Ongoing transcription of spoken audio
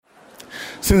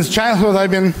Since childhood,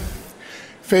 I've been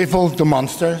faithful to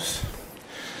monsters.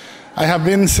 I have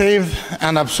been saved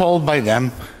and absolved by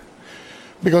them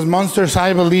because monsters,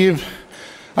 I believe,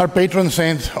 are patron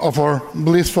saints of our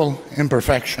blissful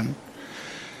imperfection.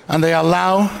 And they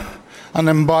allow and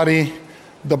embody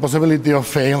the possibility of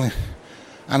failing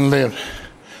and live.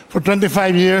 For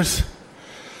 25 years,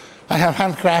 I have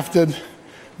handcrafted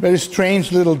very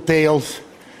strange little tales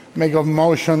made of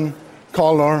motion,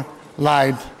 color,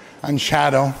 light, and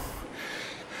shadow.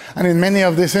 And in many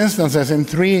of these instances, in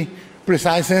 3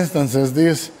 precise instances,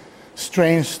 these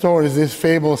strange stories, these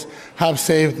fables, have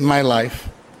saved my life.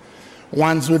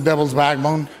 Once with Devil's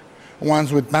Backbone,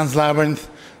 once with Pan's Labyrinth,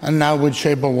 and now with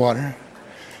Shape of Water.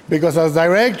 Because as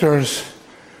directors,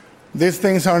 these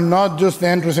things are not just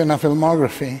entries in a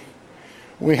filmography.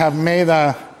 We have made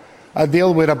a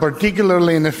deal with a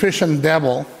particularly inefficient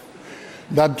devil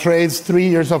that trades 3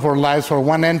 years of our lives for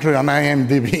 1 entry on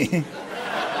IMDb.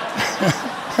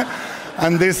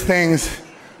 And these things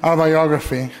are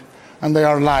biography, and they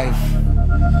are life.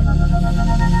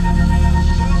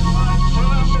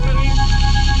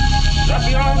 That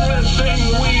the only thing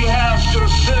we have to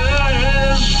fear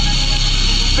is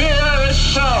fear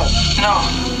itself. No.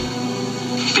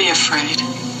 Be afraid.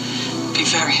 Be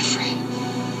very afraid.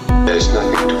 There is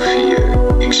nothing to fear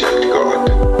except God.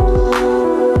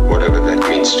 Whatever that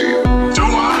means to you. Do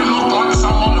I look like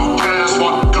someone who cares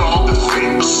what God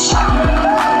thinks?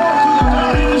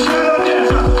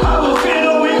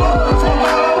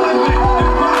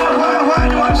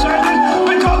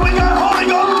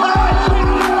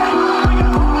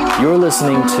 You're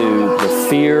listening to The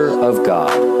Fear of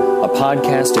God, a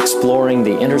podcast exploring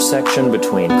the intersection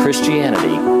between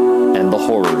Christianity and the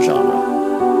horror genre.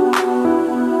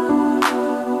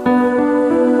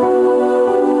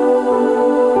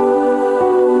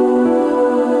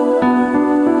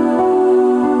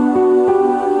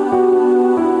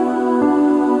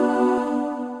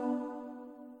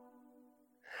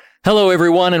 Hello,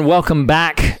 everyone, and welcome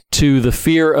back to The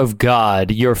Fear of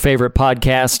God, your favorite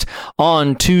podcast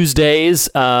on Tuesdays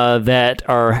that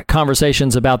are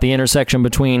conversations about the intersection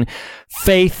between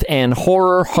faith and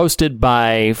horror, hosted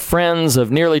by friends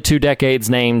of nearly 2 decades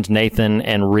named Nathan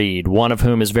and Reed, one of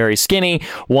whom is very skinny,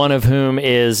 one of whom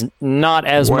is not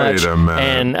as much. Wait a minute.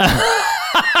 And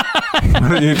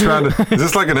Are you trying to? Is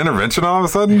this like an intervention all of a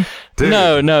sudden? Dude.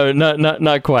 No,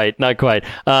 not quite.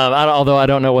 Although I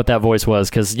don't know what that voice was,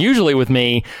 because usually with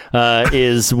me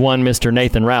is one Mr.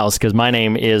 Nathan Rouse, because my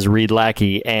name is Reed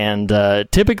Lackey, and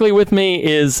typically with me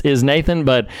is Nathan,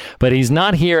 but he's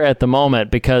not here at the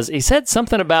moment because he said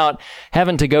something about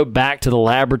having to go back to the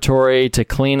laboratory to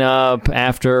clean up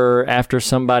after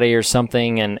somebody or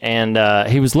something, and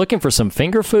he was looking for some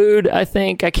finger food. I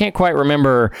think I can't quite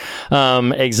remember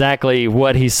exactly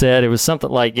what he said. It was something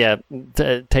like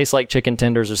tastes like chicken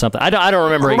tenders or something. I don't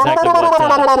remember exactly what it was.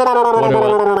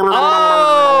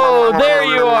 Oh, there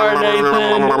you are,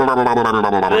 Nathan.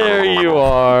 There you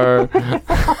are.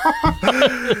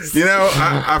 You know,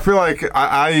 I feel like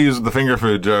I used the finger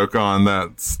food joke on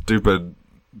that stupid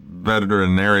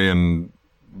veterinarian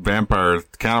vampire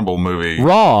cannibal movie.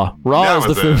 Raw is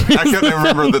the food. I couldn't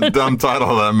remember the dumb title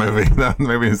of that movie. That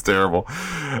movie is terrible.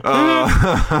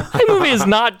 That movie is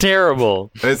not terrible.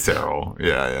 It's terrible.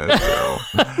 Yeah, it's terrible.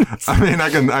 I mean,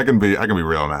 I can be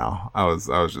real now. I was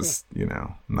just,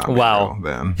 not real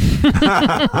then.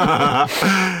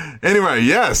 Anyway,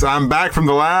 yes, I'm back from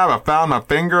the lab. I found my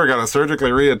finger. I got it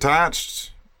surgically reattached.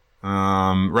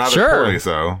 Rather poorly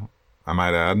so, I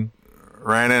might add.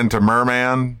 Ran into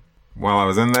Merman while I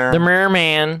was in there. The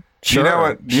Merman.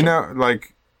 Sure. Do you know,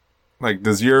 like,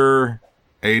 does your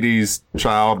 80s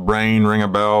child brain ring a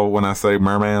bell when I say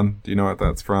Merman? Do you know what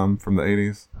that's from the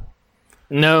 80s?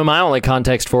 No, my only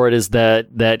context for it is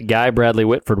that guy Bradley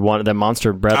Whitford wanted, that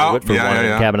monster Bradley Whitford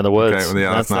wanted in Cabin in the Woods. Okay,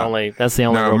 well, that's the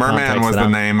only No, real Merman was the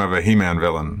I'm... name of a He-Man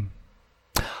villain.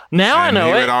 Now I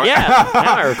know it. Now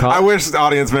I recall. I wish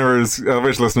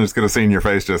listeners could have seen your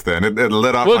face just then. It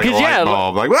lit up like a light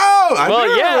bulb. Like, whoa! I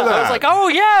was like, oh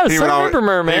yeah, I remember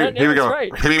Merman. Here we go. Right.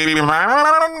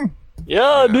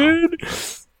 Yeah, dude.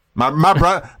 My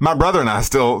brother and I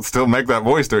still make that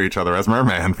voice to each other as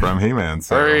Merman from He-Man.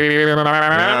 So.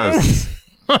 Yes.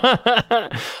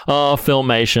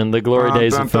 Filmation, the glory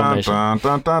days of Filmation. I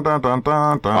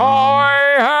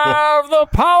have the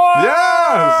power.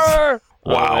 Yes.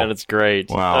 Wow, oh, man, it's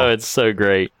great. Wow. Oh, it's so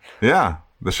great. Yeah,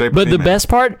 the shape. But of the best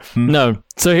part, no.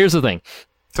 So here's the thing.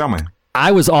 Tell me.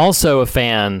 I was also a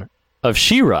fan of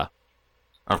She-Ra.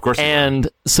 Of course. And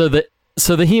so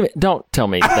So the He-Man, don't tell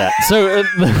me that. So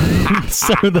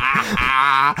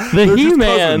the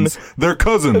He-Man, they're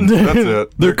cousins. That's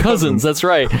it. They're cousins. That's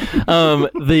right.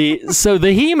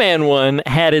 The He-Man one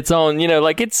had its own,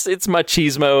 like it's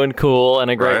machismo and cool and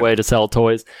a great way to sell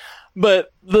toys.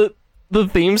 But the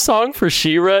theme song for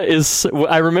She-Ra is,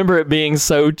 I remember it being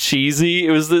so cheesy.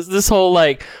 It was this whole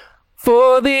like,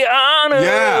 for the honor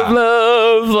of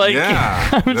love. Like,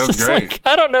 I was just great. Like,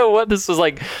 I don't know what this was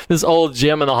like, this old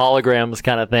Jim and the Holograms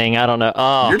kind of thing. I don't know.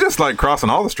 Oh. You're just like crossing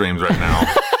all the streams right now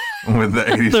with the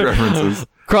 80s references.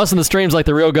 Crossing the streams like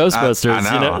the real Ghostbusters.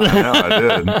 I know, I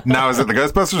did. Now, is it the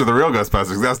Ghostbusters or the real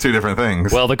Ghostbusters? That's two different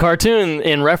things. Well, the cartoon,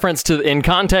 in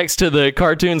context to the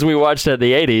cartoons we watched at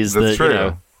the 80s, that's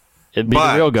true. It'd be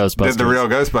the real Ghostbusters. Did the real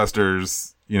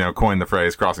Ghostbusters, coin the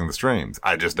phrase crossing the streams?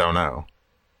 I just don't know.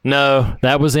 No,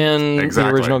 that was in the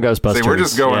original Ghostbusters. See, we're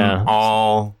just going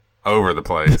all over the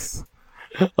place.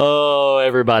 Oh,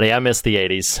 everybody. I miss the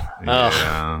 80s.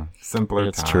 Yeah. Simpler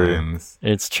it's times.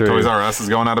 True. It's true. Toys R Us is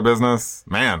going out of business.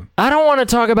 Man. I don't want to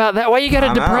talk about that. Why you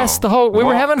got to depress the whole... We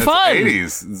were having fun.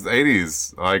 It's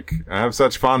 80s. Like, I have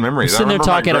such fond memories. I remember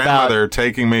my grandmother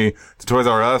taking me to Toys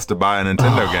R Us to buy a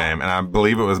Nintendo game, and I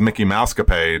believe it was Mickey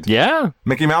Mousecapade. Yeah.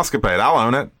 Mickey Mousecapade. I'll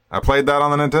own it. I played that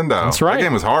on the Nintendo. That's right. That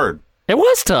game was hard. It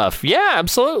was tough. Yeah,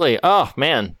 absolutely. Oh,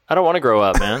 man. I don't want to grow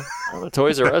up, man. I'm a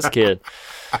Toys R Us kid.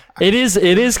 It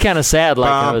is kind of sad.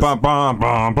 Like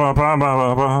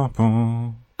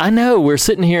I know we're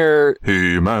sitting here,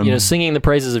 singing the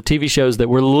praises of TV shows that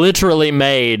were literally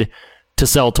made to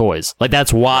sell toys. Like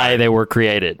that's why they were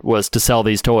created, was to sell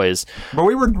these toys. But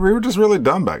we were just really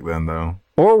dumb back then, though.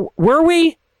 Or were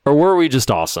we? Or were we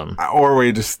just awesome?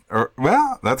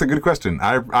 Well, that's a good question.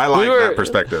 I like that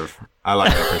perspective.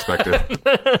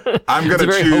 I'm going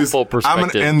to choose.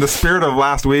 In the spirit of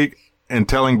last week and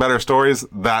telling better stories,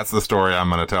 that's the story I'm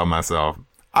going to tell myself.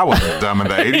 I wasn't dumb in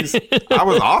the 80s. I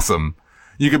was awesome.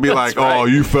 You could be like, oh,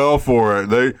 you fell for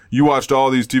it. You watched all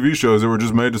these TV shows that were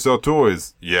just made to sell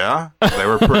toys. Yeah, they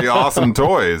were pretty awesome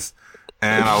toys.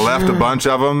 And I left a bunch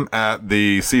of them at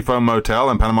the Seafoam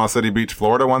Motel in Panama City Beach,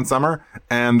 Florida one summer.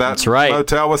 And that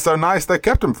motel was so nice, they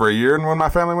kept them for a year. And when my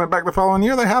family went back the following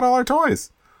year, they had all our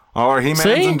toys. All our He-Mans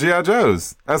and G.I.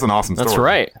 Joes. That's an awesome story. That's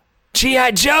right. G.I.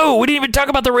 Joe! We didn't even talk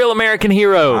about the real American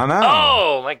hero. I know.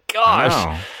 Oh, my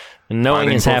gosh. Knowing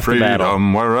Fighting is half the battle.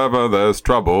 Wherever there's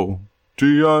trouble,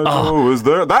 G.I. Joe is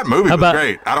there. That movie was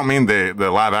great. I don't mean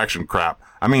the live action crap.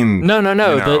 I mean... No.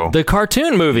 The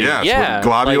cartoon movie. Yes, yeah.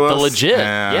 Globulus. Like the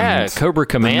legit. Cobra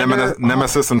Commander.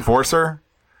 Nemesis Enforcer.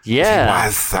 Yeah. He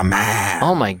was the man.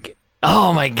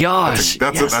 Oh my gosh.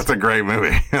 That's a great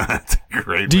movie. That's a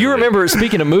great Do you remember,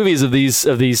 speaking of movies of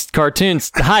these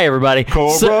cartoons, hi everybody.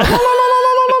 Cobra.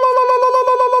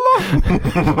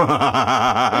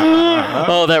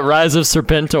 Oh, that Rise of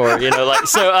Serpentor,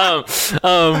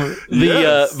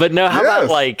 but no, how about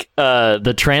like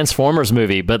the Transformers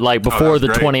movie, but like before the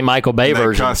 20 Michael Bay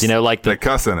versions, they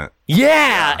cuss in it.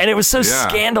 Yeah, and it was so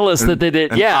scandalous that they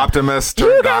did. Yeah, Optimus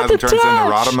turns into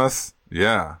Rodimus.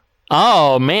 Yeah.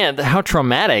 Oh man, how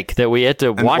traumatic that we had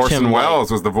to watch him. Orson Welles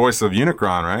was the voice of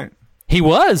Unicron, right? He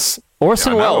was.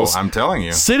 Orson Welles. I'm telling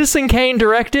you. Citizen Kane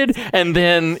directed and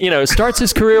then, starts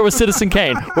his career with Citizen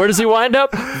Kane. Where does he wind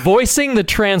up? Voicing the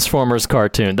Transformers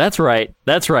cartoon. That's right,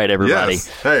 everybody. Yes.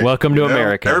 Hey, welcome to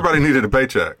America. Everybody needed a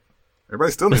paycheck.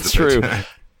 Everybody still needs a paycheck. That's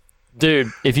true.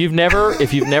 Dude, if you've never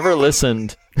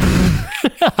listened...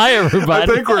 Hi,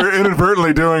 everybody. I think we're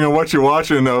inadvertently doing a What You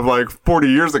Watching of like 40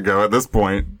 years ago at this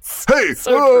point. Hey,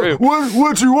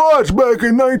 what you watch back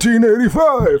in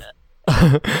 1985?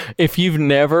 If you've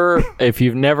never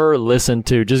listened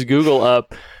to, just Google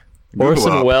up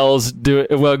Orson Welles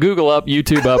Google up,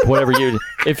 YouTube up, whatever you.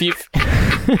 If you've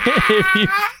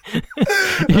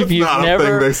never,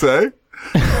 thing they say.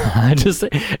 I just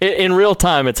in real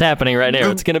time, it's happening right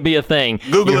now. It's going to be a thing.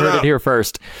 Google you heard it here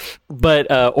first. But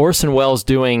Orson Welles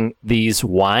doing these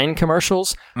wine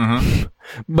commercials,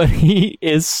 but he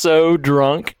is so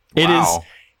drunk. It is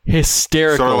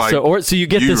hysterical. Sort of like so you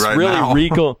get this really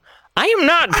regal. I am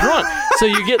not drunk. So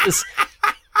you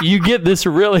get this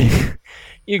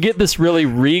really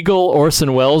regal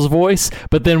Orson Welles voice,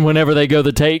 but then whenever they go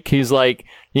the take, he's like,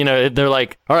 they're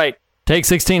like, all right, take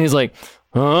 16. He's like,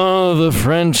 oh, the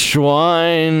French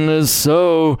wine is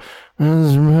so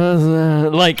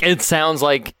like, it sounds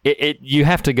like it you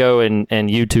have to go and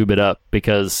YouTube it up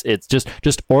because it's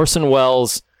just Orson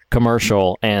Welles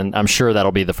commercial, and I'm sure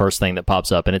that'll be the first thing that pops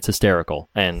up, and it's hysterical,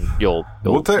 and you'll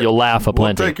laugh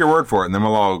aplenty. We'll take your word for it, and then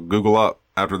we'll all Google up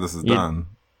after this is done.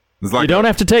 You don't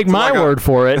have to take my word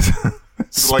for it.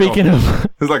 Speaking of,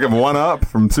 it's like a 1-up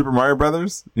from Super Mario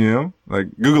Brothers. You know, like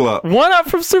Google up. 1-up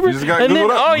from Super. You just got and Google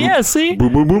then, up. oh yeah, see.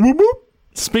 Boop, boop, boop, boop, boop.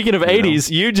 Speaking of 80s,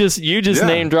 you just Yeah.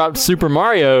 name dropped Super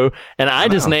Mario, and I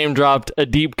just name dropped a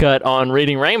deep cut on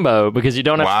Reading Rainbow because you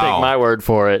don't have to take my word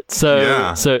for it.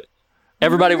 So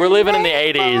everybody, we're living in the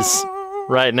 80s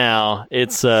right now.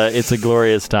 It's a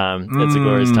glorious time. It's a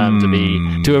glorious time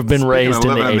to have been raised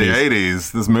in the 80s. In the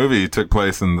 80s, this movie took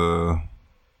place in the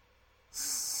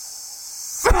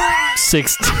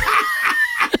 60s.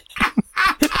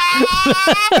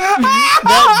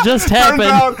 That just happened.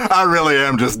 Turns out I really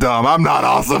am just dumb. I'm not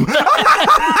awesome.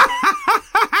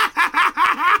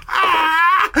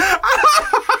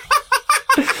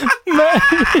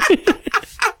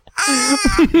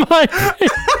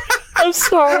 I'm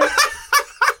sorry.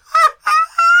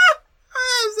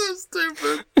 I'm so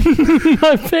stupid.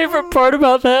 My favorite part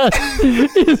about that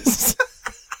is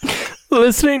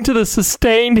listening to the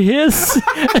sustained hiss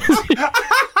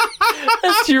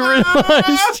as you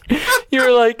realized you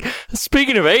were like,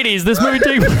 speaking of 80s, this movie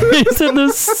takes place in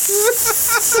the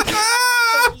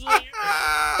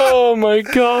oh my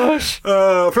gosh.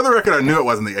 For the record, I knew it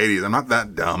wasn't the 80s. I'm not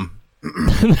that dumb.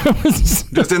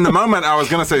 Just in the moment, I was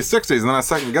going to say 60s, and then I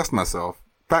second guessed myself.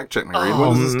 Fact check me, Reed. When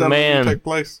does this stuff take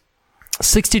place?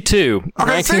 62. Okay,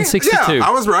 1962. Yeah,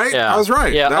 I was right. Yeah. I was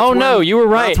right. Yeah. Oh, no, you were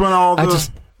right. That's when all the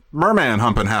merman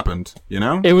humping happened, you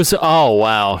know? It was, oh,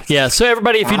 wow. Yeah, so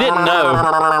everybody, if you didn't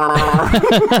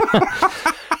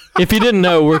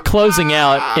know, we're closing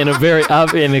out in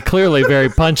a clearly very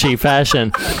punchy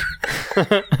fashion.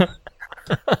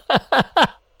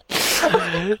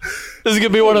 This is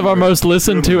going to be one of our most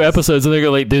listened to episodes, and they're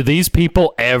going to like, do these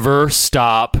people ever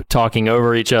stop talking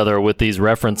over each other with these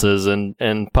references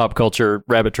and pop culture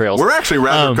rabbit trails? We're actually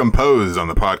rather composed on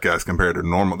the podcast compared to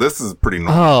normal. This is pretty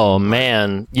normal. Oh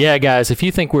man. Yeah, guys, if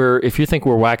you think we're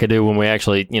wackadoo when we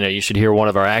actually, you should hear one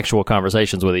of our actual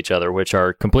conversations with each other, which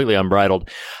are completely unbridled.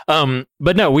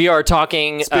 But no, we are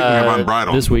talking Speaking of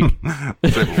unbridled this week.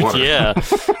 Yeah.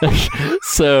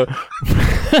 So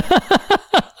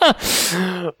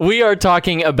we are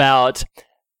talking about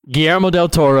Guillermo del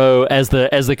Toro as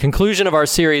the conclusion of our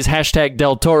series,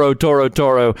 #Del Toro, Toro,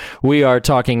 Toro. We are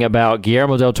talking about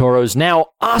Guillermo del Toro's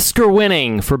now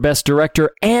Oscar-winning for Best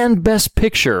Director and Best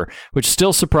Picture, which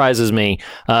still surprises me.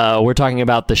 We're talking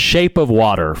about The Shape of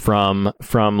Water from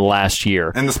last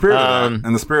year. In the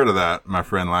spirit of that, my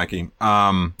friend Lackey.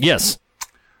 Yes.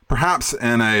 Perhaps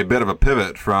in a bit of a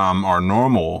pivot from our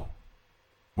normal,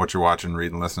 what you're watching,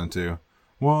 reading, listening to.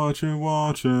 What you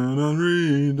watching and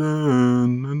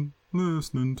reading and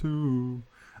listening to.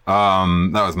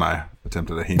 That was my attempt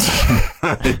at a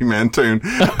He-Man tune.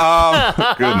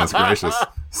 Goodness gracious.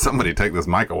 Somebody take this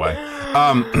mic away.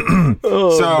 A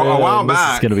while back.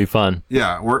 This is going to be fun.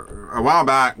 Yeah. A while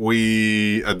back,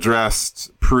 we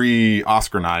addressed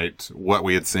pre-Oscar night what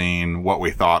we had seen, what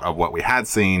we thought of what we had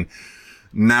seen.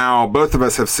 Now, both of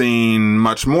us have seen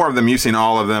much more of them. You've seen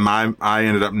all of them. I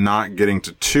ended up not getting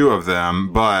to 2 of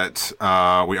them, but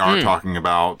we are talking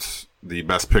about the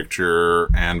Best Picture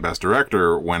and Best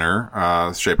Director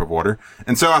winner, Shape of Water.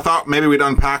 And so I thought maybe we'd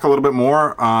unpack a little bit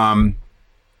more.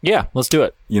 Yeah, let's do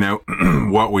it.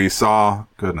 What we saw.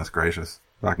 Goodness gracious.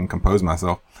 If I can compose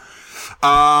myself.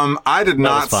 I did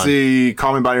not see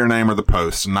Call Me By Your Name or The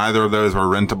Post. Neither of those were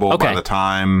rentable by the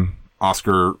time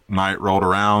Oscar night rolled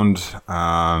around,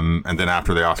 and then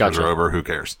after the Oscars are over, who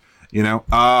cares? Sure.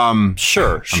 I'm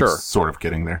sort of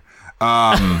kidding there.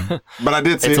 But I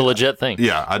did see... It's a legit thing.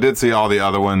 Yeah, I did see all the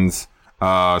other ones.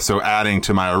 So adding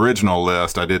to my original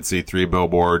list, I did see 3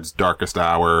 Billboards, Darkest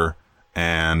Hour,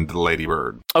 and Lady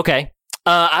Bird. Okay.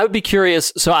 I would be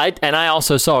curious. So I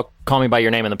also saw Call Me By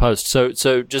Your Name in the Post.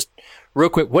 So just real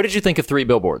quick, what did you think of 3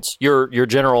 Billboards? Your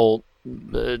general...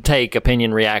 take,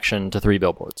 opinion, reaction to 3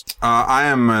 Billboards. I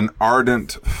am an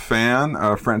ardent fan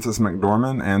of Frances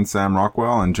McDormand and Sam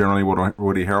Rockwell, and generally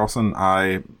Woody Harrelson.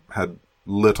 I had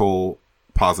little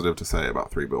positive to say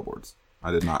about 3 Billboards. I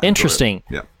did not. Interesting.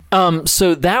 Yeah.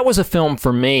 So that was a film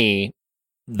for me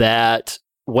that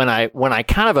when I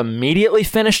kind of immediately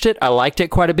finished it, I liked it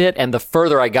quite a bit, and the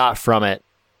further I got from it,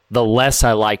 the less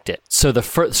I liked it. So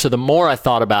the more I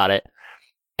thought about it,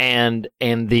 and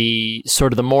the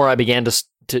sort of the more I began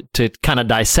to kind of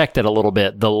dissect it a little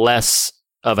bit, the less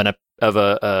of a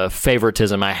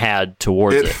favoritism I had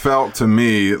towards it. It felt to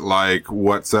me like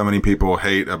what so many people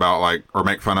hate about or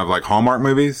make fun of Hallmark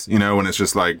movies, when it's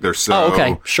just they're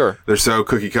so they're so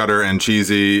cookie cutter and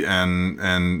cheesy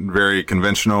and very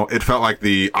conventional. It felt like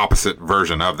the opposite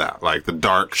version of that, like the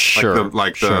dark,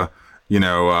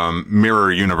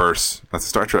 Mirror Universe. That's a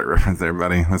Star Trek reference there,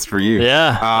 buddy. That's for you.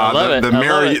 Yeah, I love it.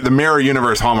 The Mirror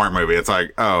Universe Hallmark movie. It's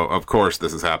like, oh, of course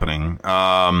this is happening.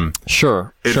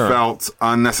 Sure. It felt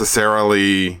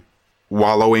unnecessarily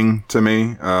wallowing to me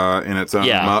in its own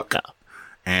muck. Yeah.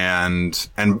 And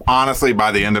honestly,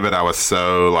 by the end of it, I was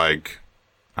so like,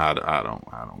 I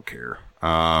don't care.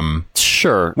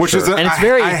 Which is, and it's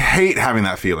I hate having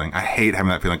that feeling.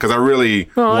 Because I really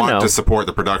want to support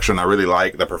the production. I really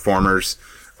like the performers,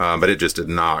 but it just did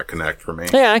not connect for me.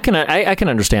 Yeah, I can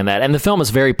understand that. And the film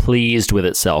is very pleased with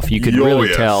itself. You could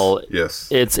really tell. Yes,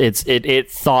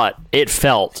 it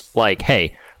felt like,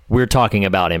 hey, we're talking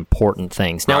about important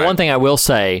things. Now, one thing I will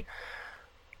say,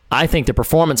 I think the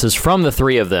performances from the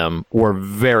three of them were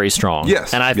very strong.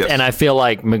 Yes, and I feel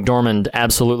like McDormand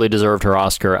absolutely deserved her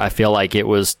Oscar. I feel like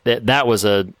that was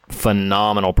a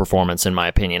phenomenal performance in my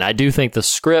opinion. I do think the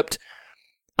script,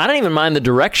 I don't even mind the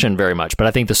direction very much, but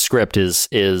I think the script is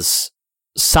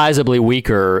sizably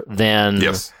weaker than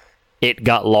it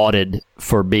got lauded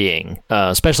for being,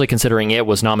 especially considering it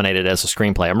was nominated as a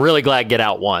screenplay. I'm really glad Get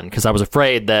Out won because I was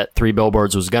afraid that Three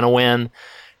Billboards was going to win.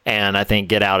 And I think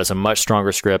Get Out is a much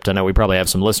stronger script. I know we probably have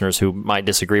some listeners who might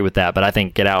disagree with that, but I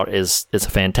think Get Out is a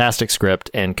fantastic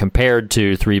script. And compared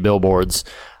to Three Billboards,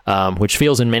 which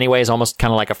feels in many ways almost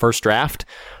kind of like a first draft.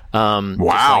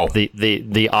 Wow. Like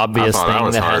the obvious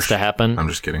thing that has to happen. I'm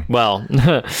just kidding. Well,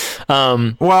 we're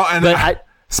going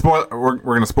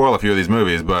to spoil a few of these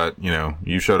movies, but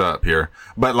you showed up here.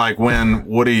 But like when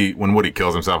Woody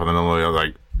kills himself in the middle of the movie, I was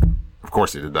like, of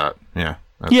course he did that. Yeah.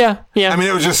 Yeah. I mean,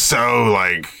 it was just so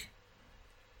like,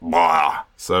 blah,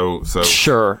 so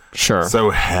sure,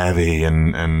 so heavy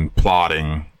and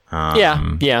plotting.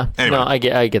 Yeah. Anyway. No, I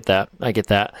get that.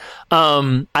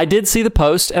 I did see the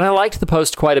post, and I liked the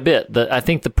post quite a bit. I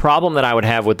think the problem that I would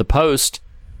have with the post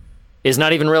is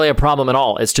not even really a problem at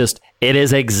all. It's just it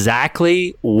is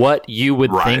exactly what you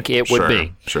would think it would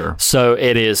be. Sure. So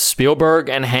it is Spielberg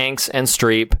and Hanks and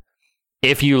Streep.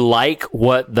 If you like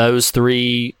what those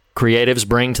three creatives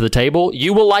bring to the table,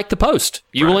 you will like the post.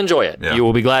 You will enjoy it. Yeah. You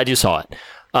will be glad you saw it.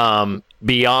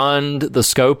 Beyond the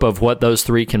scope of what those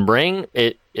three can bring,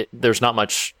 there's not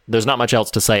much else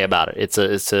to say about it.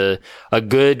 It's a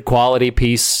good quality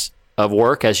piece of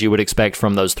work as you would expect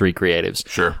from those three creatives.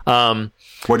 Sure.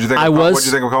 What'd you think of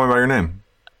Call Me by Your Name?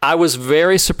 I was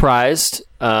very surprised.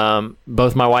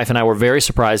 Both my wife and I were very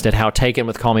surprised at how taken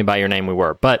with Call Me by Your Name we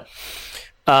were. But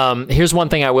here's one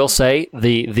thing I will say.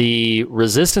 The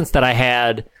resistance that I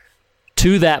had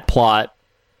to that plot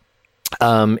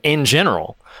in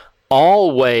general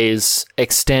always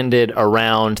extended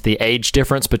around the age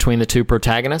difference between the two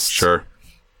protagonists. Sure.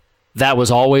 That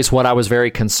was always what I was very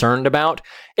concerned about.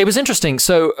 It was interesting.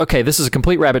 So, okay, this is a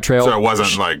complete rabbit trail. So it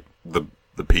wasn't like the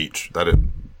peach.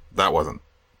 That wasn't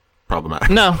problematic.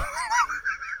 No.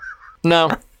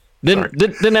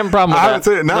 Didn't have a problem with I that. would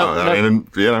say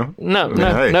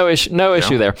No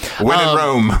issue there. When in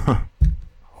Rome.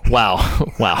 Wow.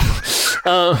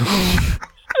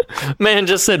 Man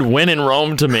just said "when in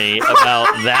Rome" to me about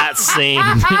that scene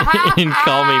in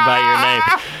Call Me by Your Name.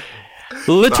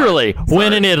 Literally, Sorry.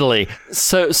 when in Italy.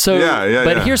 So.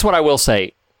 But here's what I will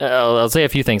say. I'll say a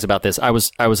few things about this. I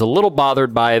was a little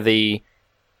bothered by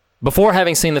before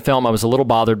having seen the film, I was a little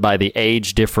bothered by the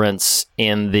age difference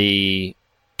in the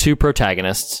two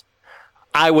protagonists.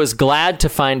 I was glad to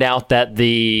find out that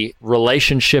the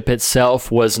relationship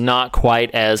itself was not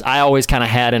quite as... I always kind of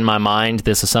had in my mind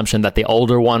this assumption that the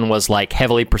older one was like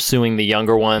heavily pursuing the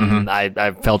younger one. Mm-hmm.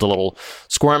 I felt a little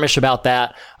squirmish about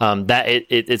that.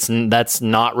 That's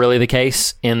not really the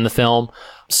case in the film.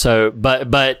 So,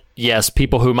 but yes,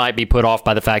 people who might be put off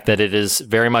by the fact that it is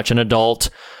very much an adult,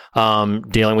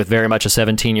 dealing with very much a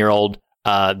 17-year-old.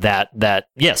 That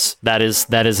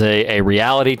is a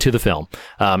reality to the film.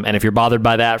 And if you're bothered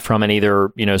by that from an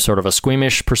either, sort of a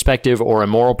squeamish perspective or a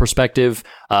moral perspective,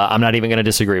 I'm not even going to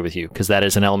disagree with you because that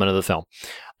is an element of the film.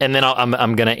 And then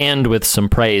I'm going to end with some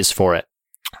praise for it.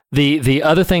 The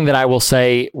other thing that I will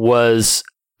say was,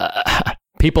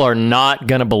 people are not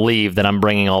going to believe that I'm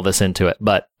bringing all this into it,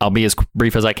 but I'll be as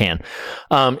brief as I can.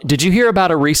 Did you hear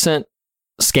about a recent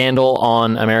scandal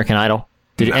on American Idol?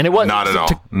 And it wasn't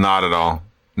not at all.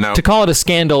 No. To call it a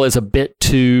scandal is a bit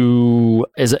too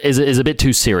a bit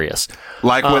too serious.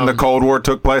 Like when the Cold War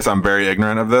took place, I'm very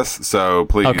ignorant of this, so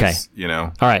please, okay.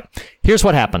 All right. Here's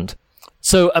what happened.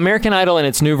 So American Idol in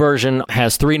its new version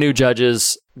has 3 new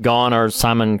judges. Gone are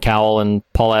Simon Cowell and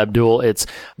Paula Abdul.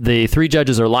 The 3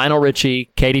 judges are Lionel Richie,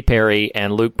 Katy Perry,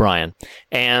 and Luke Bryan.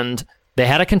 And they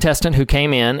had a contestant who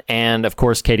came in, and of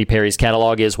course, Katy Perry's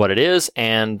catalog is what it is,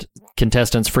 and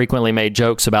contestants frequently made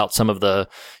jokes about some of the,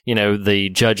 the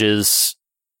judges'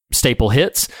 staple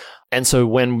hits. And so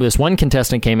when this one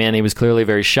contestant came in, he was clearly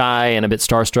very shy and a bit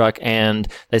starstruck, and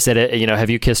they said, have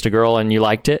you kissed a girl and you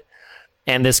liked it?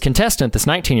 And this contestant, this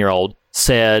 19-year-old,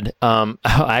 said,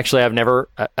 actually, I've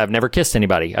never kissed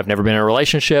anybody. I've never been in a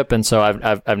relationship, and so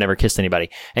I've never kissed anybody.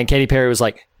 And Katy Perry was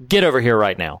like, get over here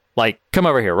right now. Like, come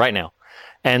over here right now.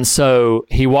 And so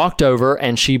he walked over,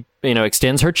 and she,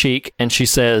 extends her cheek, and she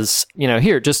says,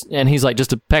 here, and he's like,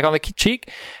 just a peck on the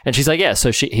cheek. And she's like, yeah.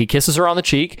 So he kisses her on the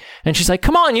cheek, and she's like,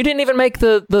 come on, you didn't even make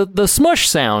the smush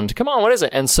sound. Come on, what is it?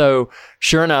 And so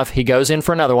sure enough, he goes in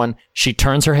for another one. She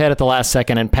turns her head at the last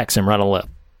second and pecks him right on the lip.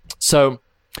 So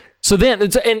then,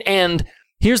 and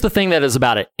here's the thing that is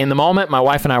about it. In the moment, my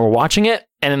wife and I were watching it,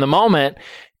 and in the moment,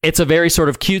 it's a very sort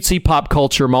of cutesy pop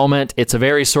culture moment. It's a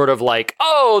very sort of like,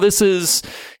 oh, this is,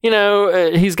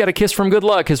 he's got a kiss from Good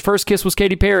Luck. His first kiss was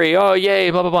Katy Perry. Oh,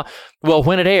 yay, blah, blah, blah. Well,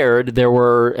 when it aired, there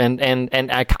were, and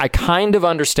I kind of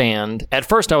understand. At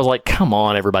first, I was like, come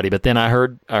on, everybody. But then I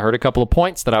heard a couple of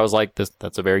points that I was like,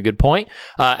 that's a very good point.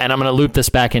 And I'm going to loop this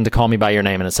back into Call Me By Your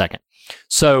Name in a second.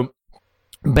 So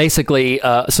basically,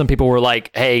 some people were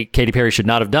like, hey, Katy Perry should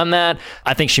not have done that.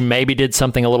 I think she maybe did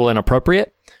something a little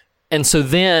inappropriate. And so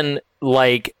then,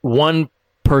 like, one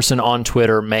person on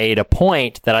Twitter made a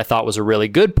point that I thought was a really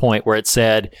good point, where it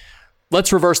said,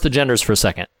 let's reverse the genders for a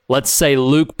second. Let's say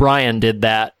Luke Bryan did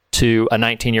that to a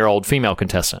 19-year-old female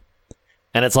contestant.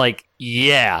 And it's like,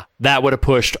 yeah, that would have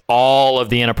pushed all of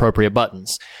the inappropriate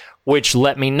buttons, which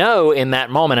let me know in that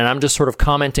moment. And I'm just sort of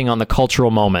commenting on the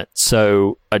cultural moment.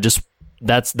 So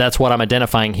that's what I'm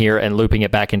identifying here and looping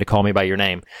it back into Call Me By Your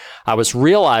Name. I was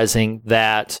realizing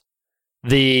that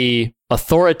the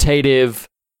authoritative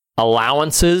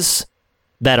allowances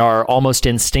that are almost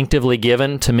instinctively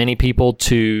given to many people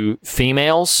to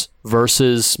females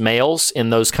versus males in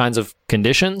those kinds of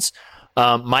conditions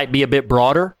might be a bit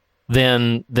broader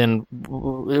than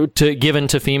given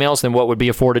to females than what would be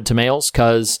afforded to males,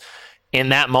 because in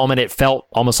that moment it felt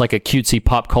almost like a cutesy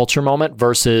pop culture moment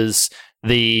versus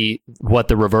what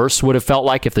the reverse would have felt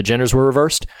like if the genders were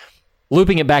reversed.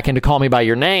 Looping it back into Call Me By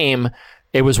Your Name,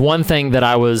 it was one thing that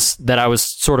I was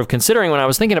sort of considering when I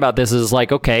was thinking about this, is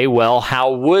like, okay, well,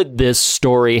 how would this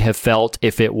story have felt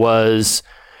if it was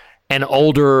an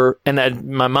older, and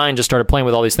my mind just started playing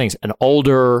with all these things, an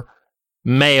older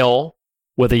male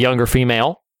with a younger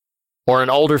female, or an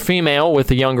older female with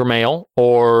a younger male,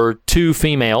 or two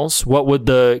females? What would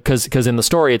because in the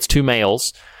story it's two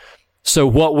males. So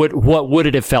what would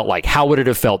it have felt like? How would it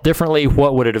have felt differently?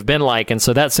 What would it have been like? And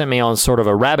so that sent me on sort of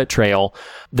a rabbit trail.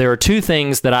 There are two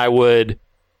things that I would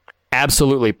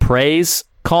absolutely praise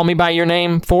Call Me By Your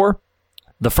Name for.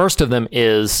 The first of them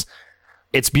is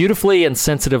it's beautifully and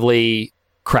sensitively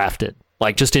crafted.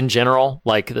 Like, just in general,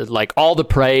 like all the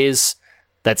praise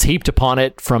that's heaped upon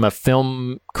it from a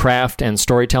film craft and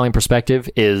storytelling perspective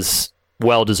is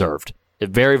well deserved. It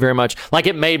very, very much, like,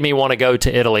 it made me want to go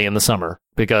to Italy in the summer,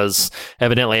 because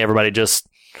evidently everybody just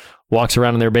walks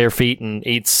around in their bare feet and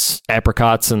eats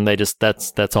apricots, and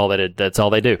that's all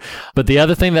they do. But the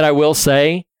other thing that I will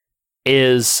say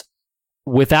is,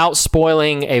 without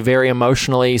spoiling a very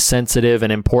emotionally sensitive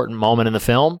and important moment in the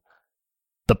film,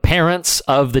 the parents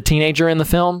of the teenager in the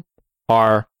film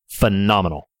are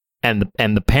phenomenal. And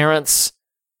the parents,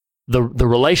 the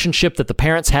relationship that the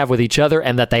parents have with each other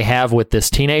and that they have with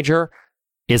this teenager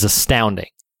is astounding.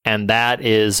 And that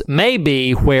is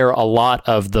maybe where a lot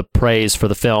of the praise for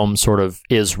the film sort of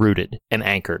is rooted and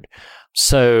anchored.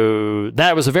 So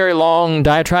that was a very long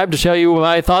diatribe to show you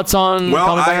my thoughts on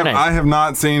Call Me By Your Name. I have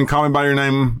not seen Call Me By Your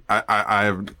Name.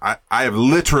 I have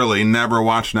literally never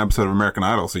watched an episode of American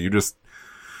Idol. So you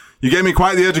gave me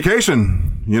quite the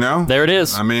education, There it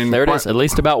is. I mean, there it is. At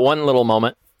least about one little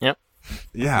moment. Yep.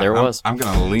 Yeah, there it was. I'm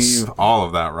going to leave all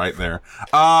of that right there.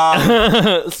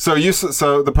 So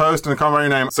the Post and the Call Me By Your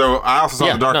Name. So I also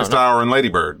saw The Darkest Hour and Lady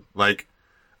Bird.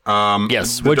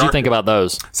 Yes. What'd you think about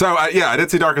those? So I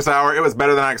did see Darkest Hour. It was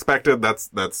better than I expected.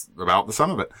 That's about the sum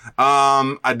of it.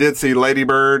 I did see Lady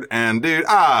Bird, and dude,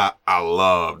 I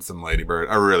loved some Lady Bird.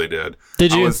 I really did.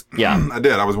 Did you? Yeah, I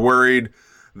did. I was worried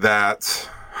that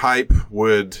hype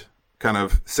would kind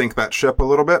of sink that ship a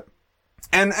little bit.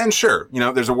 And sure,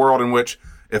 there's a world in which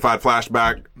if I'd flashed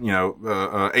back,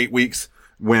 8 weeks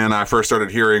when I first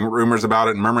started hearing rumors about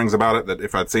it and murmurings about it, that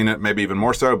if I'd seen it, maybe even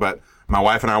more so. But my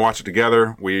wife and I watched it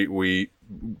together. We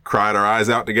cried our eyes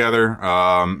out together.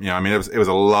 It was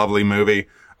a lovely movie.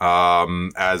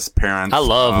 As parents, I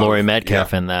love Laurie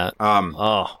Metcalf in that.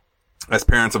 As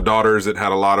parents of daughters, it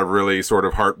had a lot of really sort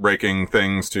of heartbreaking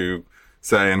things to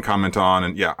say and comment on.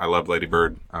 And yeah, I love Lady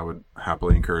Bird. I would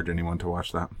happily encourage anyone to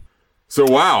watch that. So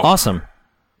wow, awesome.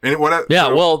 And what? Yeah.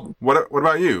 So, well, what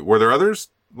about you? Were there others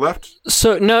left?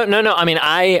 So no. I mean,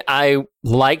 I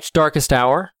liked Darkest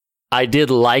Hour. I did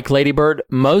like Lady Bird.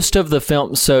 Most of the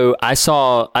film. So I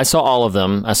saw all of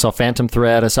them. I saw Phantom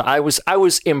Thread. I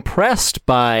was impressed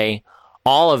by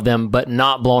all of them, but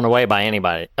not blown away by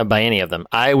any of them.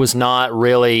 I was not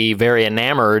really very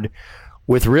enamored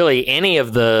with really any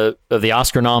of the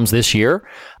Oscar noms this year,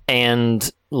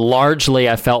 and largely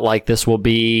I felt like this will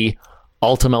be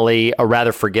ultimately a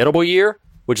rather forgettable year,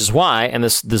 which is why, and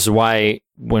this is why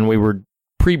when we were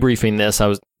pre-briefing this,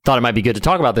 thought it might be good to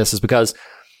talk about this, is because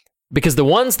the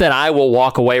ones that I will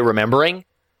walk away remembering,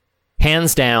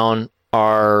 hands down,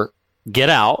 are Get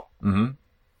Out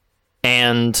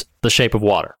and The Shape of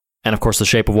Water. And of course, The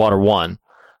Shape of Water won.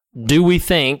 Do we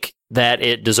think that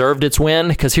it deserved its win?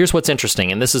 Because here's what's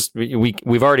interesting, and this is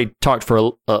we've already talked for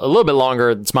a little bit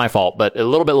longer. It's my fault, but a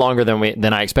little bit longer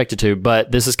than I expected to.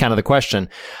 But this is kind of the question.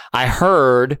 I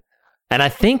heard, and I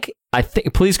think.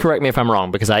 Please correct me if I'm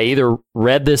wrong, because I either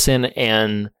read this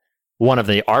in one of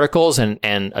the articles and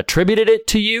attributed it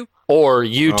to you, or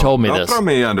you told me this. Don't throw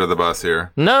me under the bus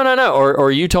here. No.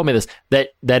 Or you told me this,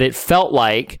 that it felt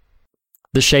like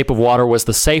The Shape of Water was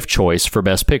the safe choice for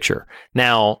Best Picture.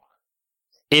 Now,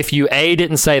 if you A,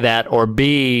 didn't say that, or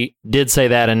B, did say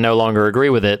that and no longer agree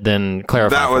with it, then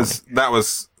clarify.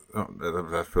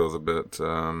 That feels a bit,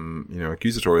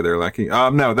 accusatory there, Lackey. It's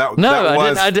not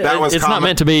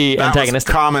meant to be antagonistic. That was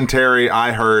commentary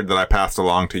I heard that I passed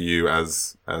along to you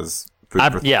as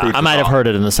food for I might have heard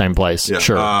it in the same place. Yeah.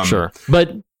 Sure.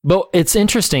 But it's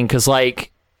interesting because,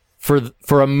 like,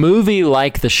 for a movie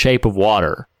like The Shape of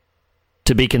Water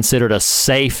to be considered a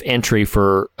safe entry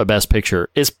for a Best Picture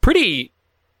is pretty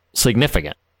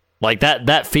significant. Like,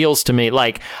 that feels to me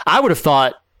like, I would have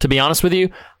thought, to be honest with you,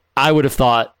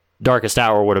 Darkest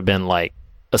Hour would have been like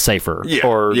a safer,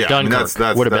 or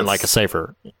Dunkirk would have been like a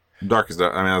safer. Darkest,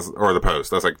 or The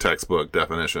Post. That's like textbook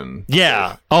definition.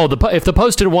 Yeah. If The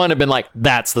Post had won, it'd been like,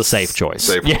 that's the safe choice.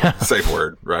 Safe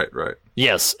word. Right.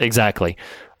 Yes, exactly.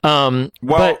 I mean,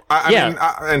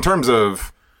 in terms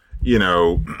of,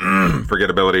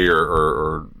 forgettability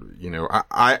or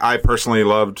I personally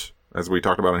loved, as we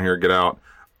talked about in here, Get Out.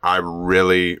 I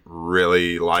really,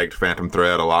 really liked Phantom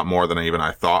Thread a lot more than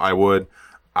I thought I would.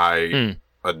 I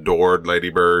adored Lady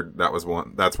Bird. That's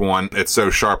one. It's so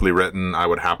sharply written. I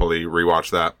would happily rewatch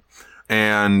that.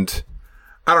 And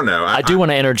I don't know. I do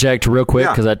want to interject real quick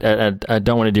because I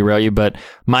don't want to derail you, but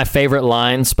my favorite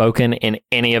line spoken in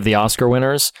any of the Oscar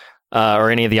winners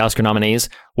or any of the Oscar nominees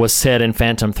was said in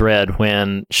Phantom Thread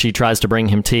when she tries to bring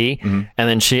him tea, and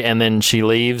then she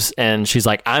leaves, and she's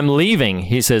like, "I'm leaving."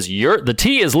 He says, "The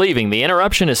tea is leaving. The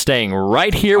interruption is staying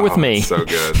right here with me." So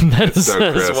good. That's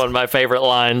one of my favorite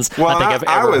lines. Well, I think I've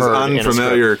ever heard. I was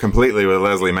unfamiliar completely with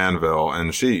Leslie Manville,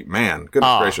 and she, man,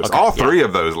 goodness gracious, okay, all three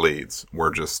of those leads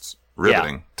were just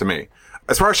riveting to me.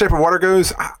 As far as Shape of Water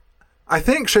goes, I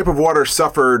think Shape of Water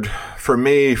suffered for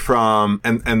me from,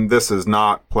 and this is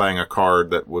not playing a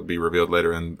card that would be revealed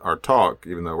later in our talk,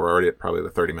 even though we're already at probably the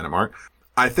 30-minute mark.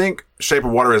 I think Shape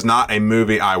of Water is not a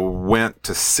movie I went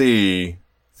to see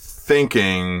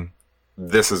thinking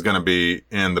this is going to be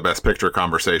in the Best Picture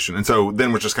conversation. And so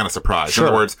then was just kind of surprised. Sure.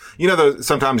 In other words,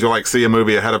 sometimes you'll see a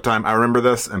movie ahead of time. I remember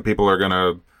this, and people are going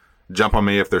to jump on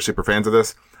me if they're super fans of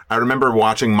this. I remember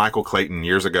watching Michael Clayton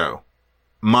years ago.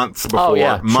 Months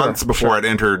before it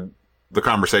entered the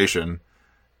conversation,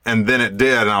 and then it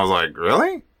did, and I was like,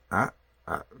 really?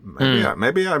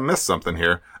 Maybe I missed something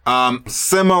here. A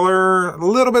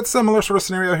little bit similar sort of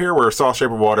scenario here, where Saw Shape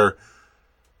of Water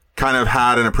kind of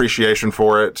had an appreciation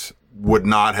for it, would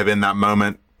not have in that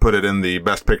moment put it in the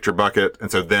Best Picture bucket,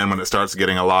 and so then when it starts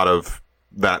getting a lot of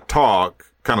that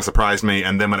talk, kind of surprised me,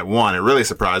 and then when it won, it really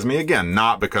surprised me again,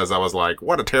 not because I was like,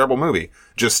 what a terrible movie,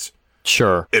 just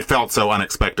sure, it felt so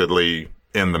unexpectedly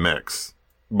in the mix.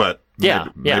 But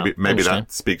maybe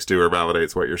that speaks to or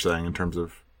validates what you're saying in terms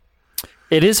of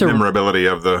it is memorability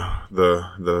of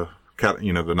the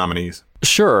nominees.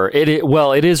 Sure,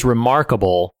 it is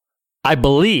remarkable. I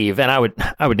believe, and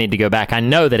I would need to go back. I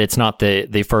know that it's not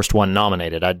the first one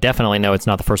nominated. I definitely know it's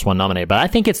not the first one nominated, but I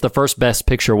think it's the first Best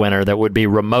Picture winner that would be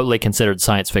remotely considered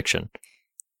science fiction.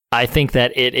 I think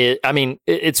that it is. I mean,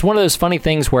 it's one of those funny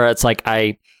things where it's like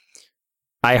I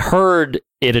heard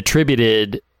it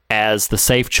attributed as the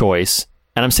safe choice,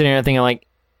 and I'm sitting there thinking, like,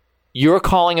 you're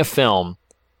calling a film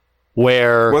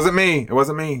where it wasn't me.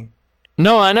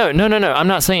 No, I know. No. I'm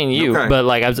not saying you, but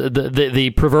like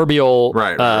the proverbial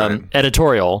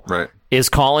editorial is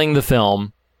calling the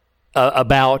film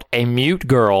about a mute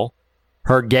girl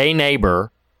her gay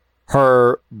neighbor,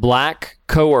 her black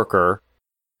coworker,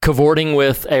 cavorting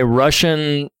with a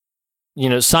Russian,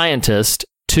 scientist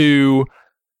to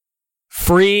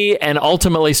free and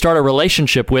ultimately start a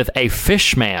relationship with a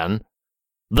fishman,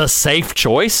 the safe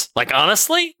choice? Like,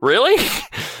 honestly, really?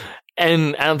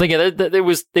 And I'm thinking that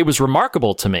it was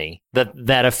remarkable to me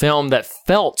that a film that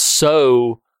felt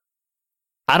so,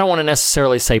 I don't want to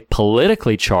necessarily say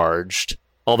politically charged,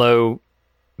 although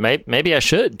maybe I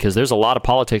should, because there's a lot of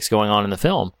politics going on in the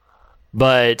film,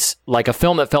 but like a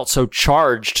film that felt so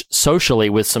charged socially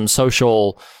with some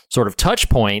social sort of touch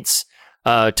points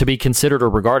to be considered or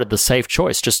regarded the safe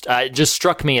choice just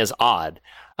struck me as odd.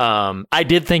 I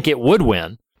did think it would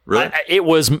win. Really? It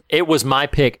was my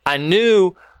pick. I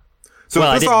knew. So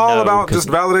is this all about just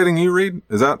validating you, Reed?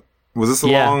 Was this a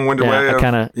long-winded way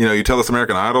of, you tell this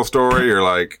American Idol story, or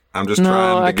like, I'm just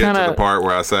trying to get to the part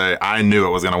where I say, I knew it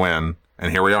was going to win, and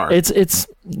here we are.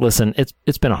 Listen,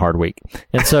 it's been a hard week.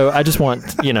 And so I just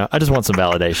want, some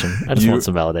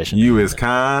validation. You is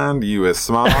kind, you is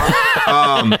smart.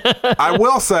 I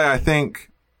will say, I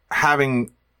think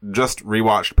having just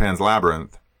rewatched Pan's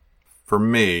Labyrinth, for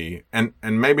me, and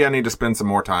maybe I need to spend some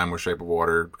more time with Shape of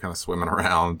Water, kind of swimming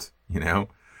around,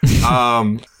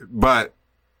 but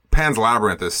Pan's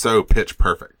Labyrinth is so pitch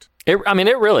perfect. It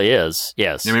really is.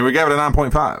 Yes. I mean, we gave it a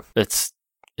 9.5.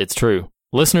 It's true.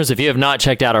 Listeners, if you have not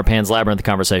checked out our Pan's Labyrinth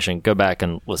conversation, go back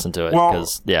and listen to it.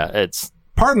 Because, it's...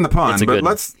 Pardon the pun, but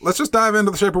let's just dive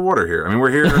into the Shape of Water here. I mean,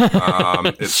 we're here.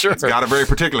 It's got a very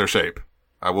particular shape.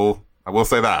 I will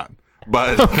say that.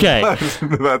 But okay.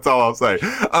 That's all I'll say.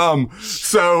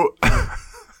 So...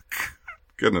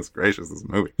 Goodness gracious, this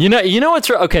movie. You know what's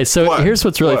okay? So here's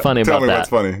what's really funny about that. Tell me what's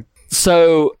funny.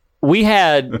 So we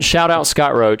had shout out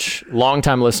Scott Roach,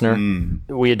 longtime listener.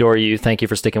 We adore you. Thank you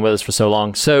for sticking with us for so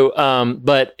long. So,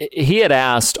 but he had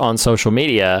asked on social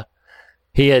media.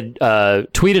 He had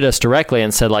tweeted us directly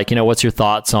and said, like, what's your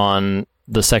thoughts on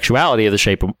the sexuality of the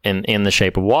Shape of, in the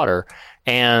Shape of Water?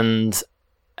 And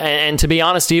to be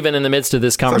honest, even in the midst of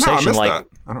this conversation, I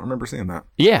don't remember seeing that.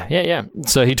 Yeah.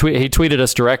 So he tweeted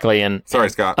us directly, and sorry,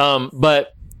 Scott.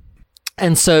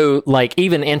 And so, like,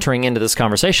 even entering into this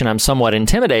conversation, I'm somewhat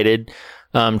intimidated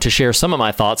to share some of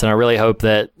my thoughts, and I really hope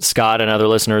that Scott and other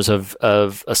listeners of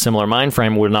a similar mind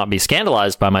frame would not be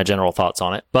scandalized by my general thoughts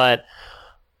on it. But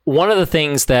one of the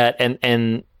things that,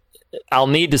 and I'll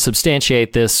need to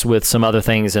substantiate this with some other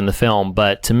things in the film,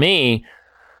 but to me,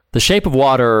 The Shape of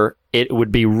Water, it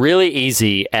would be really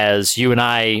easy, as you and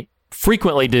I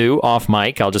frequently do off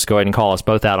mic. I'll just go ahead and call us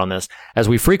both out on this. As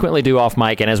we frequently do off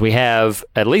mic, and as we have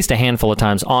at least a handful of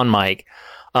times on mic,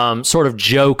 sort of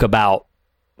joke about,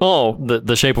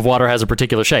 the Shape of Water has a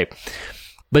particular shape.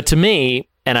 But to me,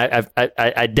 and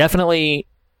I definitely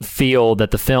feel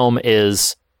that the film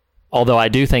is, although I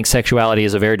do think sexuality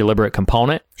is a very deliberate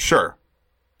component. Sure.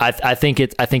 I think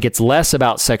it's less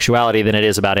about sexuality than it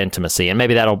is about intimacy, and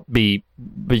maybe that'll be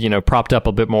propped up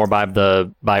a bit more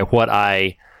by what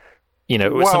I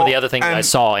some of the other things I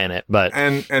saw in it. But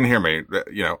and hear me,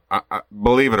 I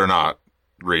believe it or not,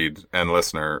 Reed and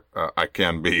listener, I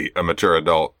can be a mature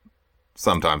adult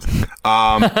sometimes, and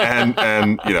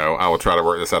I will try to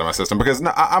work this out of my system, because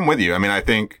I'm with you. I mean, I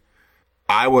think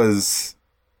I was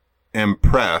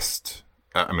impressed.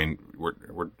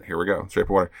 We're here we go. Shape of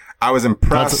Water. I was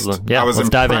impressed. Let's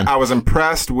dive in. I was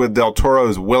impressed with Del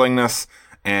Toro's willingness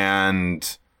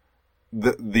and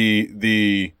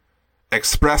the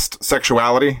expressed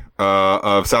sexuality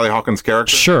of Sally Hawkins'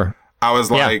 character. Sure. I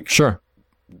was like, sure.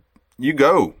 You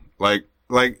go like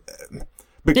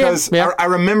because I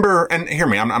remember, and hear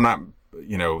me. I'm not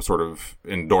sort of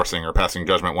endorsing or passing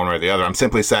judgment one way or the other. I'm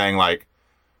simply saying, like,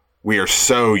 we are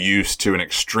so used to an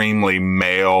extremely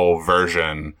male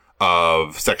version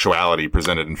of sexuality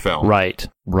presented in film. Right.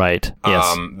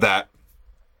 Yes. That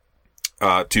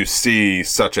to see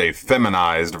such a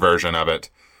feminized version of it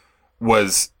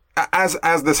was,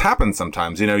 as this happens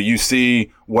sometimes, you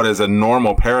see what is a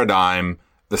normal paradigm,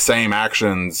 the same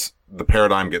actions, the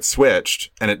paradigm gets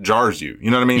switched and it jars you. You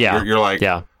know what I mean? Yeah. You're like,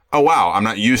 oh, wow, I'm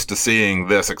not used to seeing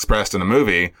this expressed in a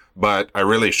movie, but I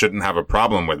really shouldn't have a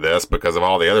problem with this because of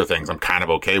all the other things I'm kind of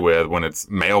okay with when it's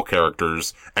male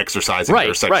characters exercising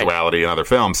their sexuality in other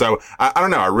films. So I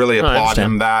don't know. I really applaud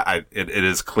him that. It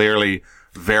is clearly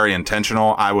very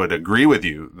intentional. I would agree with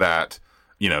you that,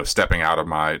 stepping out of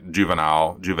my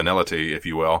juvenility, if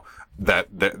you will, that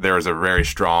there is a very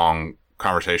strong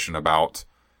conversation about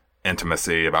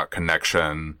intimacy, about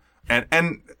connection,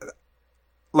 and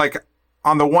like,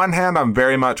 on the one hand, I'm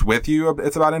very much with you.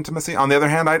 It's about intimacy. On the other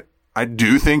hand, I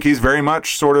do think he's very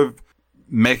much sort of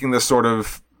making this sort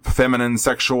of feminine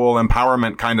sexual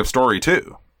empowerment kind of story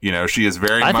too. You know, she is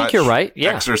very I much think you're right.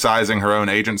 Yeah. exercising her own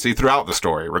agency throughout the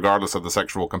story, regardless of the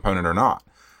sexual component or not.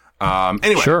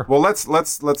 Anyway, Sure. well, let's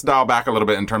dial back a little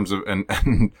bit in terms of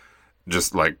and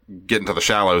just like get into the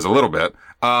shallows a little bit.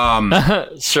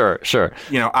 Sure.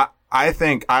 You know, I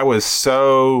think I was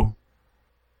so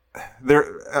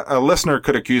there. A listener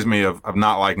could accuse me of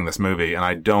not liking this movie, and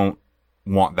I don't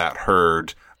want that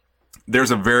heard.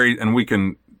 There's and we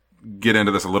can get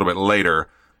into this a little bit later.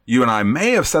 You and I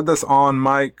may have said this on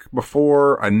mic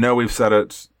before. I know we've said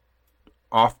it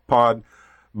off pod,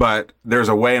 but there's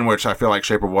a way in which I feel like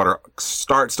Shape of Water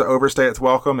starts to overstay its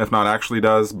welcome, if not actually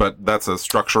does, but that's a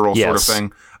structural sort of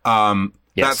thing.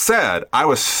 That said, I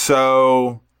was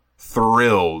so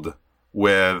thrilled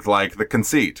with like the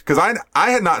conceit, because I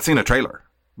had not seen a trailer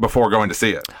before going to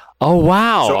see it. Oh,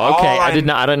 wow. So okay. I did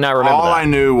not remember all that. I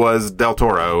knew was Del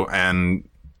Toro and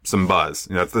some buzz.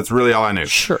 You know, that's really all I knew.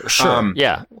 Sure.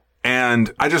 Yeah.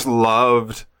 And I just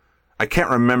loved, I can't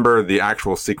remember the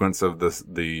actual sequence of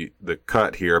the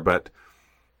cut here, but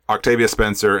Octavia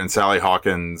Spencer and Sally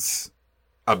Hawkins'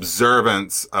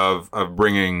 observance of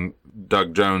bringing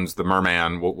Doug Jones, the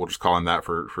merman, we'll just call him that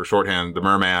for shorthand, the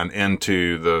merman,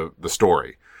 into the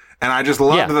story. And I just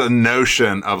loved the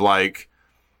notion of like,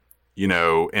 you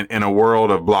know, in a world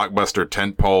of blockbuster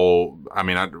tentpole, I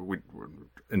mean,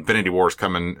 Infinity War's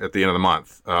coming at the end of the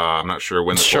month. I'm not sure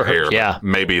when this will air. Yeah.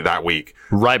 Maybe that week.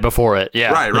 Right before it.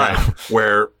 Yeah. Right. Yeah.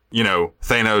 Where, you know,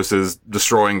 Thanos is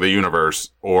destroying the universe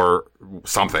or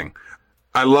something.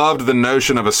 I loved the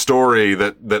notion of a story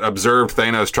that observed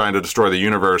Thanos trying to destroy the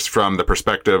universe from the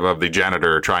perspective of the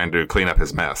janitor trying to clean up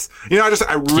his mess. You know,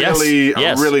 I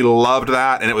really loved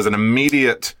that. And it was an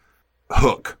immediate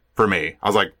hook for me. I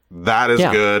was like, that is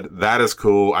good. That is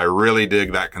cool. I really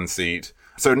dig that conceit.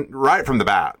 So right from the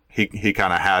bat, he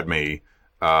kind of had me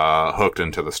hooked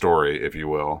into the story, if you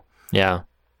will. Yeah.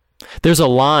 There's a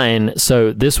line,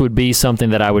 so this would be something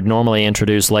that I would normally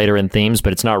introduce later in themes,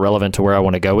 but it's not relevant to where I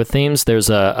want to go with themes. There's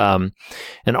an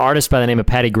artist by the name of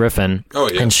Patty Griffin. Oh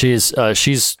yeah, and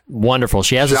she's wonderful.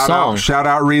 She has a song. Shout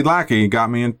out Reed Lackey,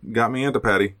 got me into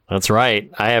Patty. That's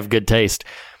right. I have good taste.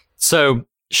 So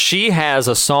she has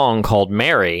a song called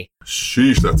Mary.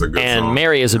 Sheesh, that's a good song. And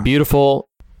Mary is it's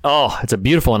a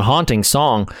beautiful and haunting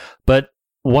song. But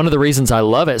one of the reasons I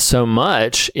love it so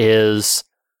much is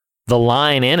the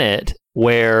line in it,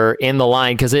 where in the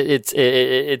line, because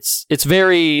it's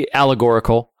very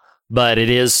allegorical, but it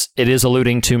is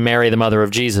alluding to Mary, the mother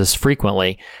of Jesus,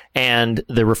 frequently. And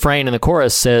the refrain in the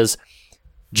chorus says,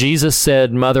 Jesus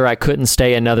said, "Mother, I couldn't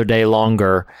stay another day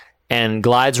longer," and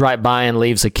glides right by and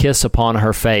leaves a kiss upon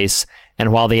her face.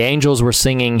 And while the angels were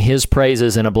singing his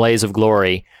praises in a blaze of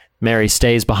glory, Mary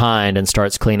stays behind and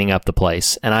starts cleaning up the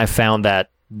place. And I found that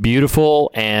beautiful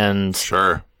and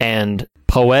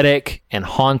poetic and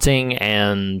haunting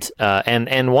and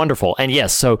wonderful. And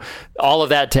yes, so all of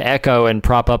that to echo and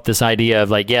prop up this idea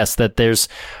of like, yes, that there's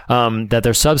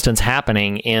substance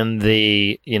happening in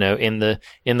the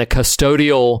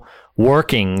custodial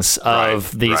workings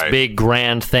of these big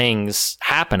grand things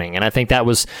happening. And I think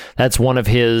that's one of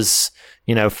his,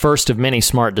 first of many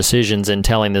smart decisions in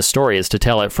telling this story, is to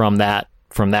tell it from that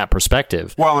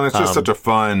perspective. Well, and it's just such a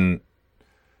fun,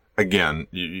 again,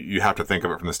 you have to think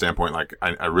of it from the standpoint, like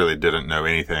I really didn't know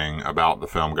anything about the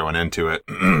film going into it.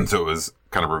 So it was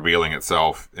kind of revealing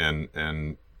itself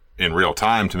in real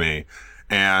time to me.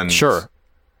 And sure,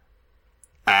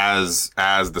 as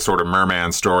the sort of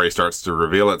merman story starts to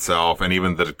reveal itself, and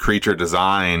even the creature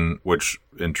design, which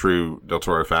in true Del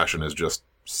Toro fashion is just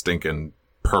stinking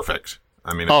perfect.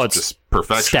 I mean, it's just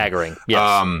perfection. Staggering.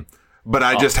 Yes. But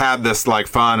I just had this like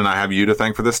fun, and I have you to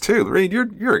thank for this too. Reed,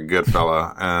 you're a good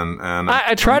fella, and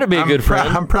I try to be a good friend.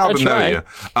 I'm proud to know you.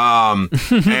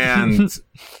 And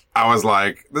I was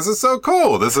like, this is so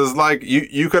cool. This is like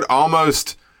you could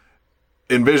almost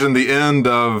envision the end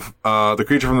of The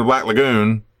Creature from the Black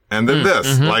Lagoon, and then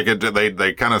this. Like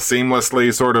they kind of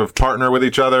seamlessly sort of partner with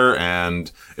each other,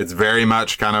 and it's very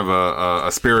much kind of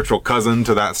a spiritual cousin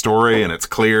to that story, and it's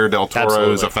clear Del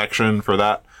Toro's affection for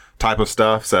that type of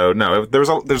stuff. So no, there's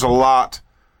a lot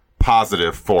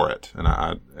positive for it, and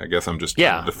I guess I'm just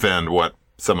trying to defend what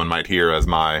someone might hear as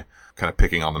my kind of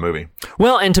picking on the movie.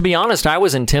 Well, and to be honest, I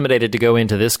was intimidated to go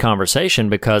into this conversation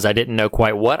because I didn't know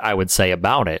quite what I would say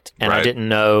about it, and I didn't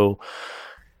know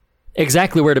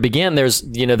exactly where to begin. There's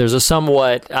a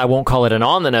somewhat, I won't call it an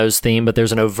on-the-nose theme, but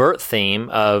there's an overt theme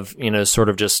of, sort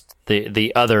of just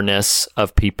the otherness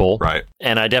of people. Right.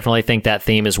 And I definitely think that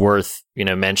theme is worth,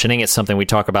 mentioning. It's something we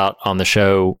talk about on the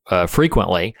show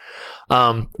frequently.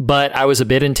 But I was a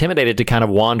bit intimidated to kind of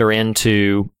wander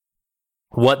into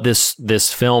what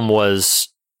this film was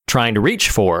trying to reach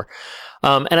for.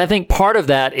 And I think part of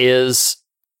that is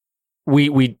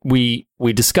we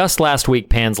discussed last week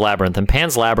Pan's Labyrinth, and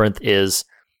Pan's Labyrinth is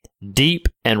deep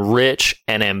and rich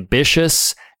and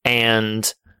ambitious,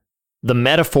 and the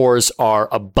metaphors are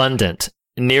abundant.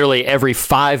 Nearly every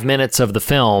 5 minutes of the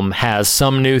film has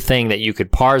some new thing that you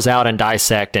could parse out and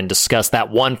dissect and discuss that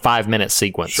 1 5-minute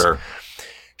sequence. Sure.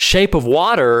 Shape of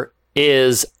Water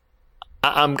is,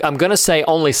 I'm going to say,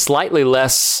 only slightly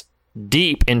less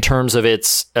deep in terms of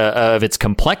its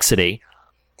complexity,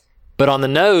 but on the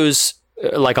nose,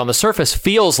 like on the surface,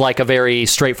 feels like a very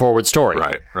straightforward story.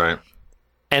 Right.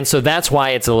 And so that's why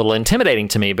it's a little intimidating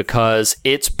to me, because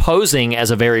it's posing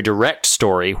as a very direct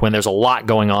story when there's a lot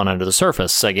going on under the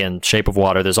surface. Again, Shape of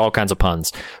Water, there's all kinds of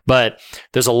puns, but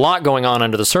there's a lot going on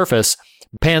under the surface.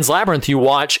 Pan's Labyrinth, you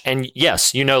watch, and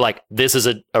yes, you know, like, this is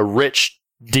a rich,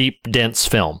 deep, dense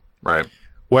film. Right.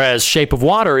 Whereas Shape of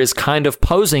Water is kind of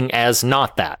posing as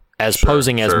not that, as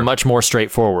posing as much more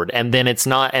straightforward. And then it's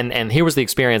not, and here was the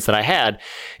experience that I had,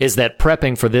 is that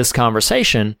prepping for this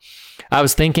conversation, I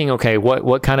was thinking, okay,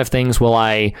 what kind of things will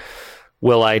I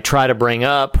try to bring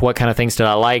up? What kind of things did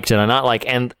I like? Did I not like?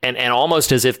 And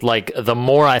almost as if, like, the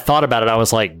more I thought about it, I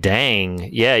was like, dang,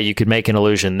 yeah, you could make an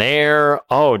allusion there.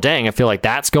 Oh, dang, I feel like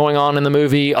that's going on in the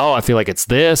movie. Oh, I feel like it's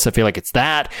this. I feel like it's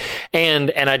that.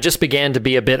 And I just began to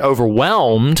be a bit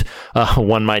overwhelmed,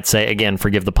 one might say, again,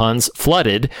 forgive the puns,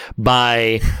 flooded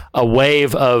by a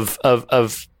wave of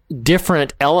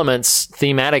different elements,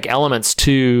 thematic elements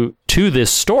to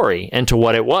this story and to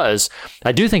what it was.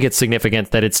 I do think it's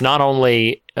significant that it's not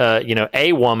only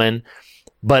a woman,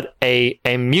 but a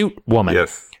mute woman.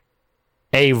 Yes.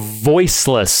 A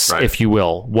voiceless, if you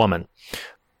will, woman.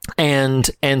 And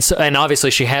obviously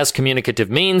she has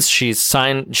communicative means. She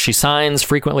signs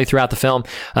frequently throughout the film,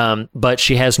 but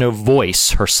she has no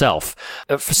voice herself.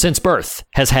 Since birth,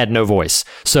 has had no voice.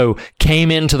 So came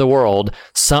into the world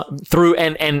through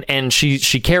and she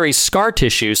carries scar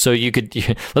tissue. So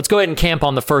let's go ahead and camp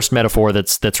on the first metaphor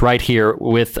that's right here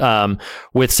with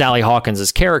Sally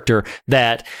Hawkins' character,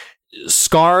 that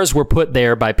scars were put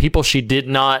there by people she does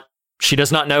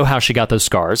not know how she got those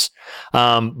scars,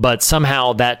 but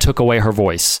somehow that took away her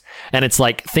voice. And it's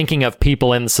like thinking of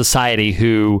people in society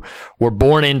who were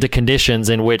born into conditions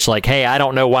in which, like, hey, I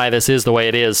don't know why this is the way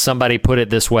it is. Somebody put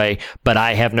it this way, but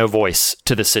I have no voice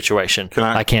to this situation.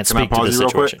 I can't speak to this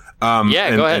situation. Go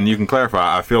ahead. And you can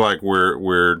clarify. I feel like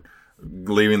we're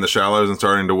leaving the shallows and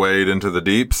starting to wade into the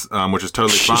deeps, which is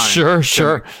totally fine.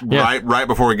 Sure. Right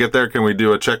before we get there, can we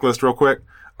do a checklist real quick?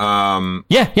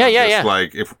 Yeah.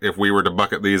 Like if we were to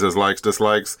bucket these as likes,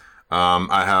 dislikes,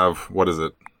 I have, what is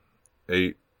it?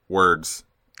 8 words.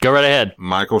 Go right ahead.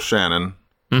 Michael Shannon.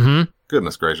 Mm-hmm.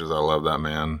 Goodness gracious, I love that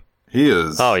man. He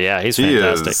is. Oh yeah, he's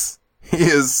fantastic. He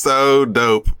is so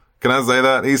dope. Can I say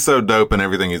that? He's so dope in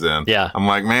everything he's in. Yeah. I'm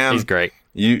like, man, he's great.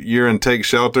 You're in Take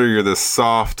Shelter. You're this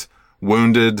soft,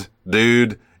 wounded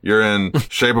dude. You're in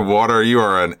Shape of Water. You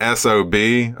are an SOB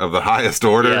of the highest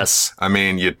order. Yes. I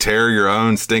mean, you tear your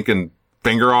own stinking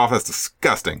finger off. That's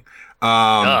disgusting.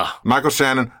 Michael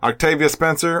Shannon, Octavia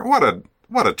Spencer. What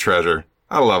a treasure.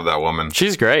 I love that woman.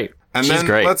 She's great. And She's then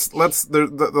great. let's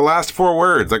the last 4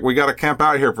 words. Like, we got to camp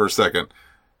out here for a second.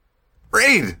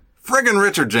 Read friggin'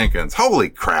 Richard Jenkins. Holy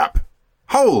crap.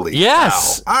 Holy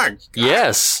yes. cow.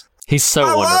 Yes. He's so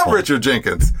wonderful. I love Richard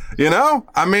Jenkins. You know?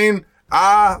 I mean,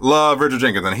 I love Richard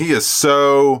Jenkins, and he is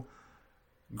so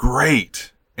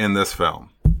great in this film.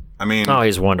 I mean, oh,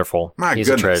 he's wonderful. He's goodness,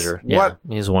 a treasure. Yeah, what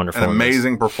he's wonderful. An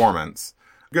amazing performance.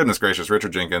 Goodness gracious,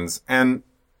 Richard Jenkins. And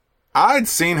I'd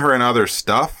seen her in other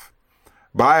stuff,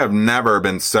 but I have never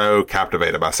been so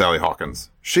captivated by Sally Hawkins.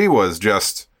 She was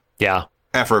just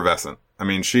effervescent. I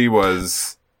mean, she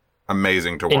was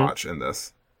amazing to watch in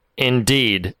this.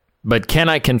 Indeed. But can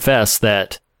I confess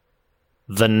that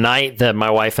the night that my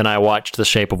wife and I watched The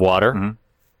Shape of Water,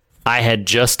 I had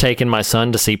just taken my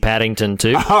son to see Paddington 2.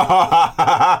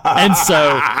 And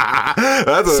so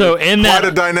that's quite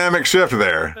a dynamic shift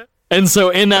there. And so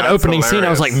in that opening scene, I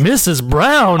was like, Mrs.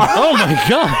 Brown, oh my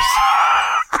gosh.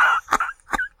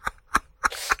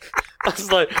 I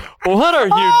was like, what are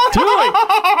you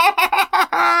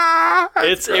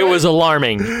doing? It was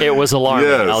alarming. It was alarming.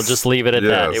 Yes. I'll just leave it at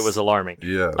that. It was alarming.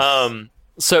 Yes.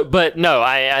 So, but no,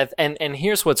 and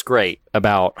here's what's great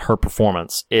about her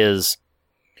performance is,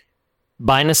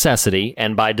 by necessity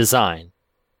and by design,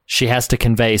 she has to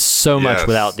convey so much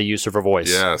without the use of her voice.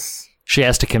 Yes. She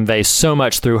has to convey so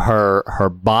much through her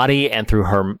body and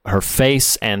through her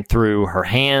face and through her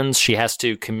hands. She has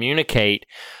to communicate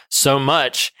so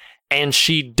much, and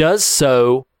she does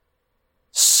so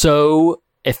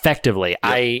effectively.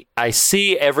 Yep. I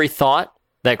see every thought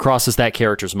that crosses that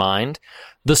character's mind.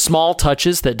 the small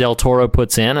touches that Del Toro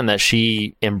puts in and that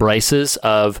she embraces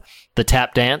of the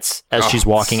tap dance as she's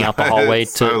walking out the hallway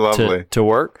to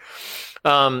work.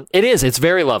 It's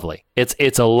very lovely.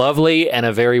 It's a lovely and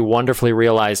a very wonderfully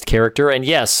realized character. And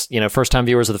yes, first time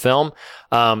viewers of the film,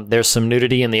 there's some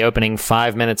nudity in the opening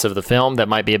 5 minutes of the film that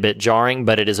might be a bit jarring,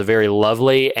 but it is a very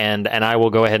lovely and I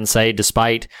will go ahead and say,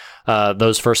 despite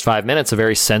those first 5 minutes, a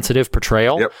very sensitive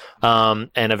portrayal, and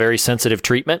a very sensitive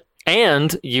treatment.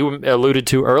 And you alluded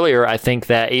to earlier, I think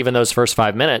that even those first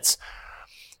 5 minutes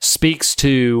speaks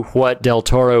to what Del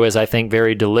Toro is, I think,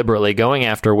 very deliberately going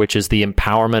after, which is the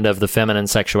empowerment of the feminine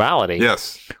sexuality.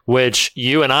 Yes. Which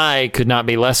you and I could not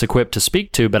be less equipped to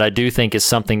speak to, but I do think is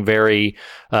something very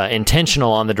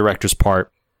intentional on the director's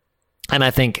part. And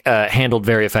I think handled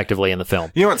very effectively in the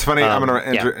film. You know what's funny? I'm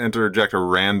going to interject a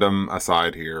random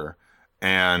aside here.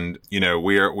 And,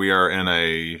 we are in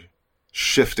a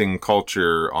shifting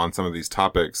culture on some of these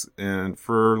topics. And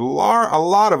for a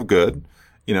lot of good,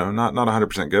 not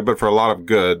 100% good, but for a lot of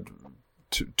good,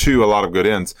 to a lot of good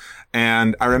ends.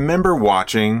 And I remember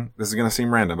watching, this is going to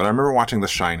seem random, but I remember watching The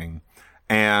Shining.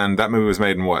 And that movie was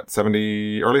made in what,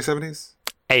 early 70s?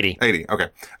 80. 80, okay.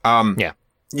 Yeah.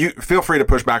 You feel free to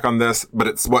push back on this, but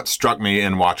it's what struck me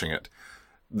in watching it.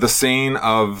 The scene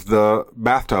of the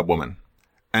bathtub woman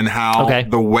and how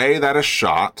the way that is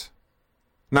shot.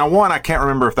 Now, one, I can't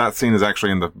remember if that scene is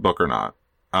actually in the book or not.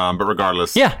 But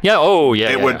regardless.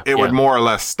 It would more or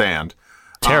less stand.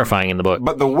 Terrifying in the book.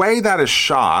 But the way that is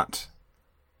shot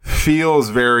feels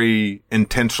very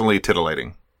intentionally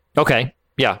titillating. Okay.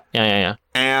 Yeah.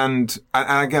 And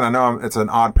again, I know it's an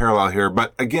odd parallel here,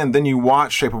 but again, then you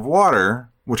watch Shape of Water,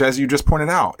 which, as you just pointed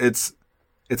out, it's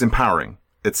empowering.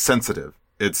 It's sensitive.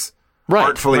 It's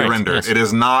artfully rendered. Yes. It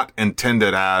is not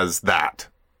intended as that,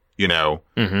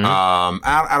 Mm-hmm.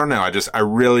 I don't know. I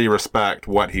really respect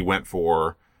what he went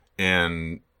for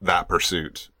in that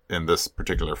pursuit in this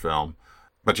particular film.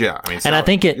 But yeah, I mean, I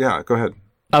think yeah, go ahead.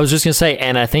 I was just going to say,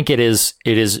 and I think it is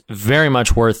very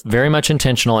much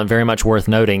intentional and very much worth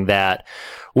noting that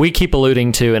we keep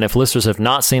alluding to, and if listeners have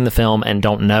not seen the film and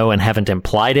don't know and haven't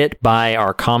implied it by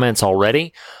our comments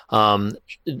already,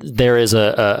 there is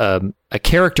a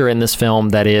character in this film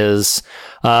that is,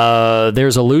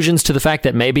 there's allusions to the fact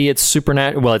that maybe it's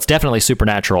supernatural. Well, it's definitely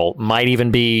supernatural. Might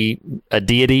even be a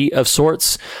deity of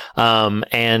sorts,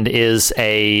 and is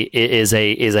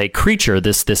a creature.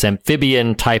 This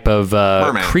amphibian type of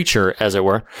creature, as it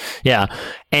were. Yeah,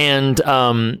 and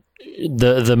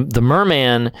the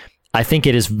merman. I think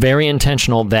it is very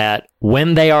intentional that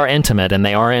when they are intimate, and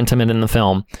they are intimate in the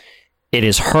film, it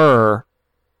is her.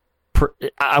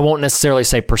 I won't necessarily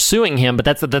say pursuing him, but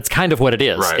that's kind of what it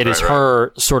is. It is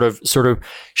her sort of.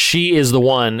 She is the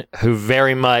one who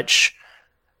very much.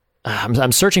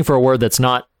 I'm searching for a word that's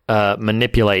not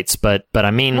manipulates, but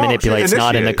I mean manipulates,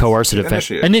 not in the coercive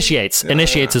fashion. Initiates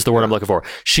is the word I'm looking for.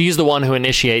 She's the one who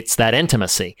initiates that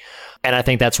intimacy. And I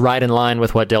think that's right in line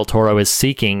with what Del Toro is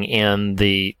seeking in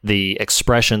the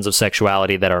expressions of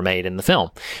sexuality that are made in the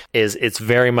film. It's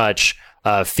very much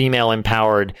female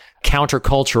empowered,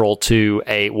 countercultural to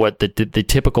the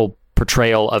typical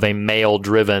portrayal of a male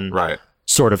driven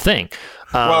sort of thing.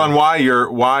 And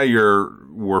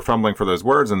we're fumbling for those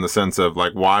words in the sense of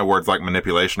like why words like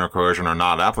manipulation or coercion are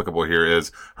not applicable here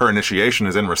is her initiation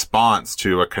is in response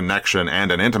to a connection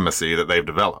and an intimacy that they've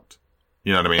developed.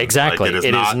 You know what I mean? Exactly. Like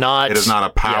it is not a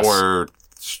power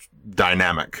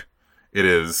dynamic. It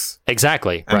is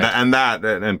exactly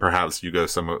and perhaps you go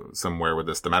somewhere with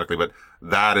this thematically, but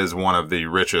that is one of the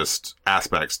richest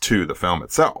aspects to the film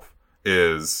itself.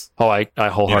 I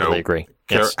wholeheartedly agree.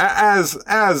 Yes.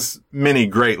 As many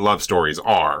great love stories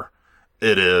are,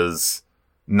 it is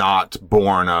not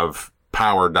born of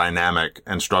power dynamic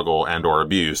and struggle and or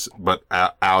abuse, but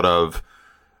out of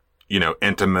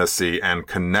intimacy and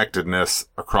connectedness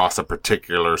across a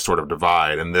particular sort of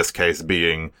divide. In this case,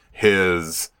 being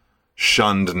his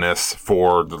shunnedness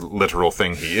for the literal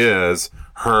thing he is,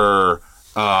 her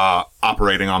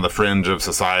operating on the fringe of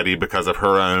society because of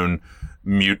her own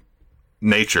mute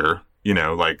nature.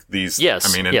 Like these.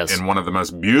 Yes. I mean, in one of the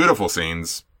most beautiful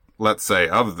scenes, let's say,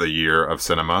 of the year of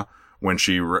cinema, when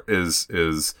she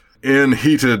is in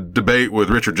heated debate with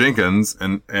Richard Jenkins,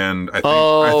 and I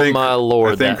think my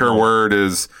Lord, I think her word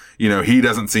is, he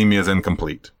doesn't see me as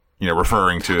incomplete.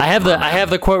 Referring to. I have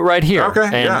the quote right here.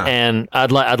 Okay, and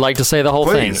I'd like to say the whole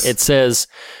Please. thing. It says,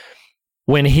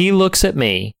 "When he looks at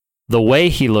me, the way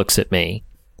he looks at me,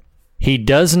 he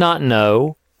does not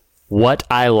know what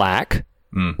I lack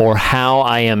or how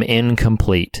I am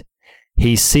incomplete.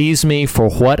 He sees me for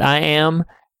what I am,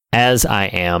 as I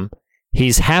am.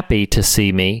 He's happy to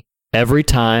see me every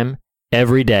time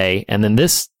every day. And then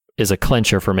this is a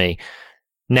clincher for me.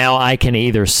 Now I can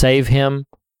either save him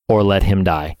or let him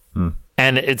die.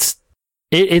 And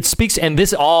it speaks, and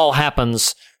this all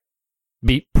happens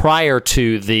prior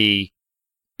to the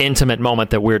intimate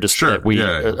moment that we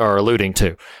are alluding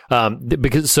to.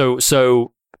 Because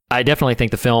so I definitely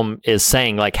think the film is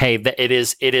saying, like, hey, it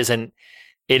is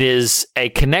a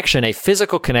connection, a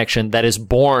physical connection that is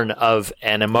born of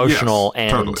an emotional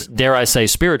dare I say,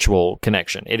 spiritual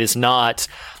connection. It is not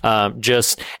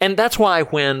just, and that's why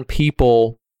when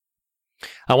people,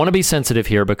 I want to be sensitive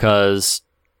here because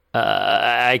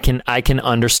I can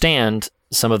understand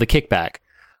some of the kickback.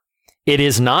 It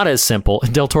is not as simple.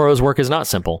 Del Toro's work is not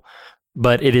simple,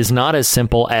 but it is not as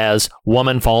simple as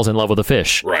woman falls in love with a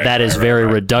fish. That is very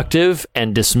reductive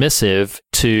and dismissive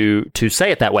to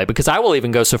say it that way, because I will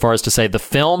even go so far as to say the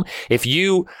film, if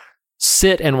you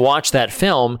sit and watch that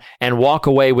film and walk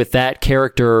away with that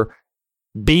character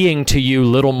being to you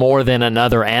little more than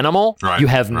another animal, you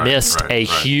have missed a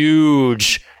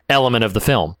huge element of the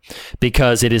film,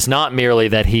 because it is not merely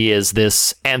that he is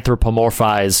this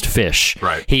anthropomorphized fish.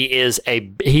 He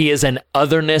is an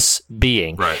otherness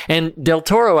being. And Del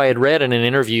Toro, I had read in an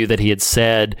interview that he had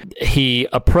said he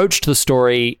approached the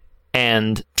story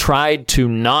and tried to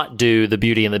not do the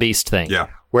Beauty and the Beast thing.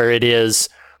 Where it is,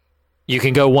 you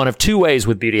can go one of two ways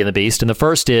with Beauty and the Beast, and the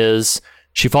first is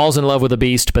she falls in love with a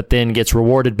beast, but then gets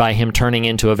rewarded by him turning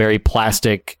into a very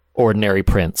plastic, ordinary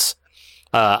prince.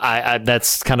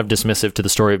 That's kind of dismissive to the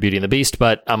story of Beauty and the Beast,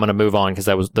 but I'm going to move on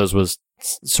because those was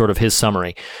sort of his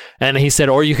summary. And he said,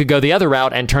 or you could go the other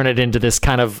route and turn it into this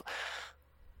kind of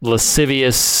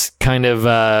lascivious, kind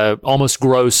of almost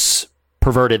gross,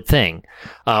 perverted thing,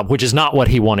 which is not what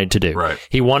he wanted to do.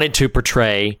 He wanted to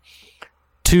portray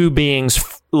two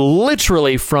beings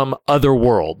literally from other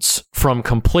worlds, from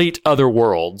complete other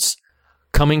worlds,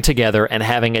 coming together and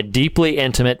having a deeply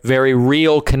intimate, very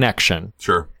real connection.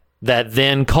 That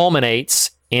then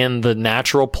culminates in the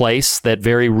natural place that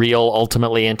very real,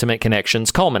 ultimately intimate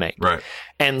connections culminate.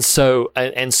 And so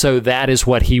that is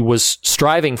what he was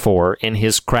striving for in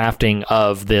his crafting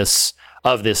of this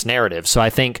narrative. So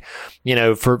I think,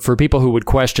 for people who would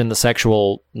question the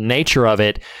sexual nature of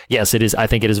it, yes, it is. I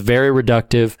think it is very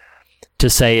reductive to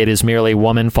say it is merely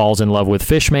woman falls in love with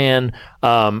fishman.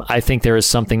 I think there is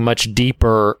something much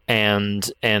deeper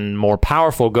and more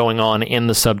powerful going on in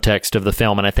the subtext of the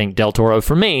film. And I think Del Toro,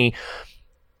 for me,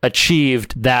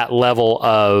 achieved that level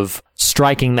of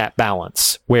striking that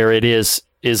balance where it is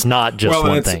not just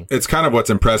one thing. It's kind of what's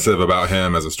impressive about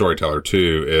him as a storyteller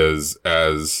too, is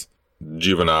as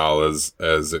juvenile as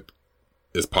it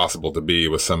is possible to be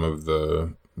with some of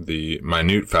the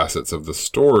minute facets of the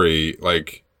story.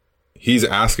 Like, he's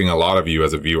asking a lot of you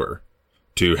as a viewer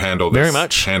to handle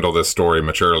this story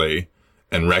maturely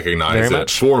and recognize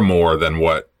it for more than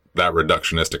what that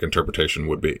reductionistic interpretation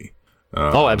would be.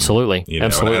 Absolutely.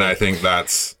 Absolutely. And I think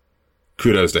that's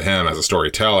kudos to him as a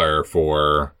storyteller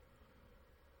for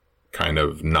kind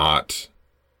of not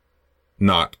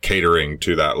catering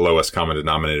to that lowest common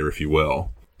denominator, if you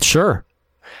will. Sure.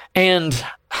 And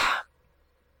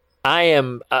I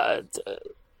am...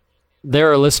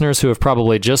 there are listeners who have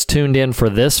probably just tuned in for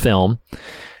this film,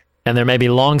 and there may be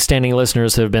long-standing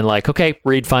listeners who have been like, okay,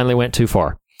 Reed finally went too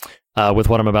far with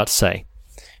what I'm about to say.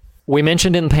 We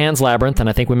mentioned in Pan's Labyrinth, and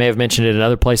I think we may have mentioned it in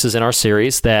other places in our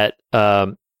series, that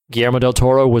Guillermo del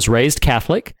Toro was raised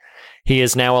Catholic. He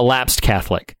is now a lapsed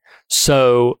Catholic.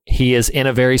 So he is in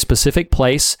a very specific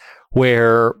place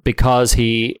where, because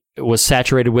he was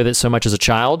saturated with it so much as a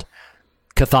child,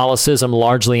 Catholicism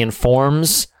largely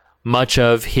informs much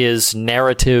of his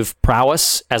narrative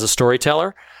prowess as a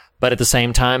storyteller, but at the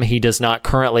same time, he does not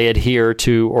currently adhere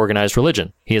to organized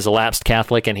religion. He is a lapsed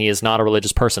Catholic, and he is not a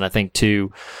religious person. I think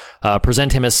to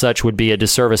present him as such would be a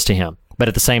disservice to him. But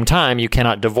at the same time, you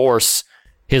cannot divorce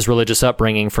his religious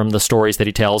upbringing from the stories that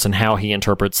he tells and how he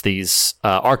interprets these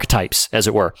archetypes, as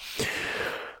it were.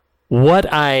 When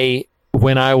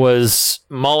I was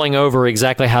mulling over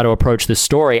exactly how to approach this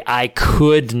story, I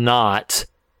could not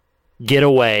get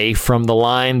away from the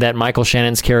line that Michael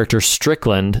Shannon's character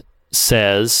Strickland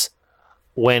says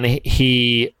when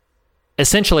he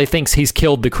essentially thinks he's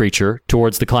killed the creature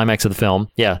towards the climax of the film.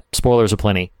 Yeah, spoilers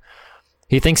aplenty.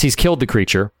 He thinks he's killed the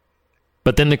creature,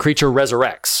 but then the creature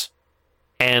resurrects.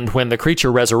 And when the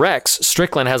creature resurrects,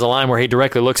 Strickland has a line where he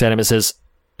directly looks at him and says,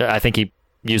 I think he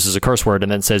uses a curse word,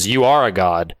 and then says, "You are a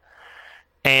god."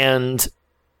 And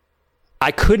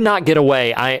I could not get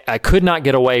away. I could not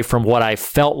get away from what I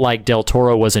felt like Del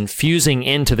Toro was infusing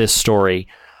into this story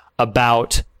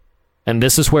about, and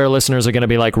this is where listeners are going to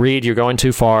be like, Reed, you're going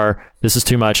too far. This is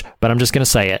too much. But I'm just going to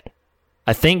say it.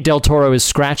 I think Del Toro is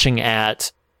scratching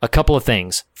at a couple of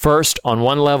things. First, on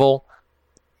one level,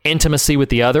 intimacy with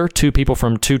the other, two people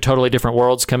from two totally different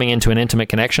worlds coming into an intimate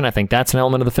connection. I think that's an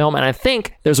element of the film. And I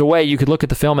think there's a way you could look at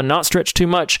the film and not stretch too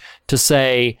much to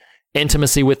say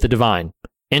intimacy with the divine,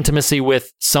 intimacy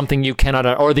with something you cannot,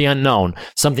 or the unknown,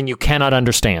 something you cannot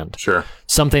understand. Sure.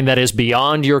 Something that is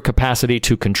beyond your capacity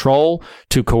to control,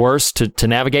 to coerce, to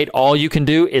navigate. All you can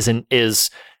do is,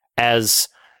 as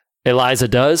Eliza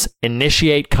does,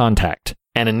 initiate contact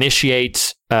and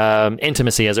initiate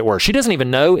intimacy, as it were. She doesn't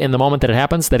even know in the moment that it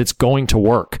happens that it's going to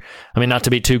work. I mean, not to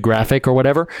be too graphic or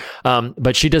whatever,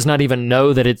 but she does not even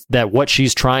know that what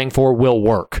she's trying for will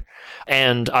work.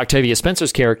 And Octavia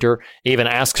Spencer's character even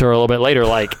asks her a little bit later,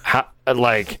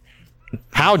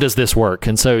 how does this work?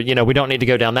 And so, we don't need to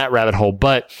go down that rabbit hole,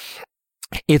 but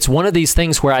it's one of these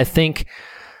things where I think,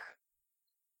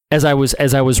 as I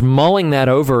was mulling that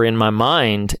over in my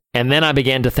mind, and then I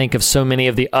began to think of so many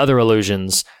of the other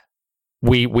allusions.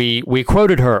 We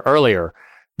quoted her earlier,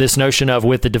 this notion of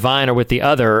with the divine or with the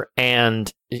other,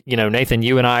 and Nathan,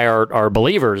 you and I are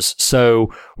believers,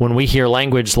 so when we hear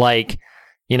language like,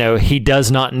 he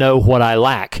does not know what I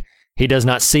lack, he does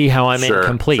not see how I'm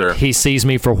incomplete, sure. He sees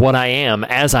me for what I am,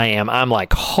 as I am, I'm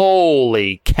like,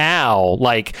 holy cow,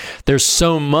 like there's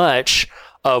so much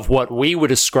of what we would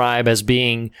describe as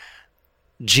being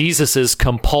Jesus's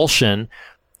compulsion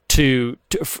to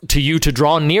you to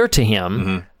draw near to him,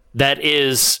 mm-hmm. that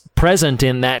is present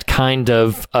in that kind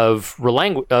of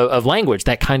language,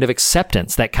 that kind of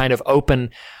acceptance, that kind of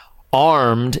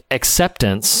open-armed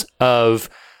acceptance of,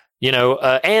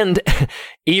 and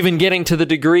even getting to the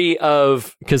degree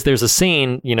of, because there's a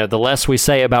scene, the less we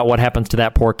say about what happens to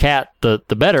that poor cat, the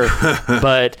better,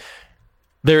 but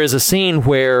there is a scene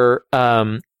where,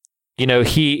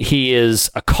 he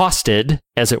is accosted,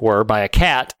 as it were, by a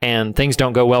cat, and things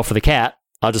don't go well for the cat.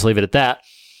 I'll just leave it at that.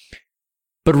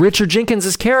 But Richard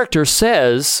Jenkins' character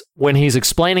says, when he's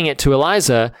explaining it to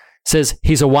Eliza, says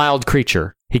he's a wild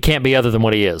creature. He can't be other than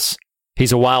what he is.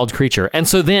 He's a wild creature. And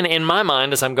so then in my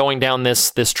mind, as I'm going down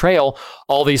this trail,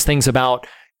 all these things about,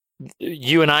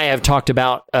 you and I have talked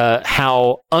about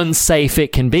how unsafe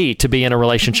it can be to be in a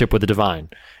relationship with the divine,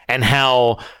 and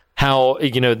how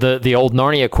the old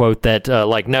Narnia quote that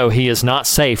no, he is not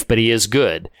safe, but he is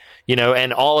good,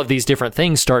 and all of these different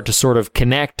things start to sort of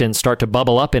connect and start to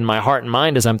bubble up in my heart and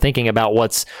mind as I'm thinking about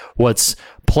what's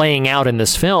playing out in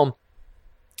this film.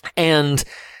 And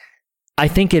I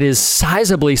think it is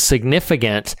sizably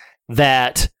significant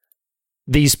that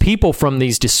these people from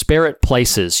these disparate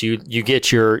places, you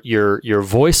get your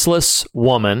voiceless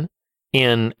woman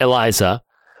in Eliza,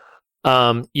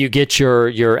 you get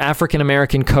your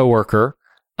African-American coworker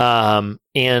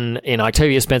in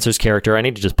Octavia Spencer's character. I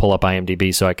need to just pull up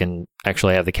IMDb so I can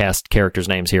actually have the cast characters'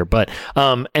 names here. But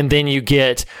and then you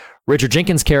get Richard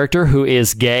Jenkins' character, who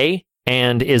is gay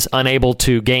and is unable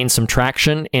to gain some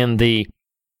traction in the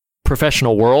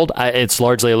professional world. It's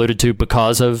largely alluded to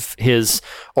because of his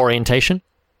orientation.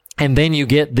 And then you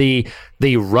get the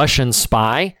Russian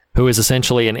spy, who is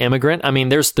essentially an immigrant. I mean,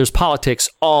 there's politics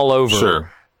all over.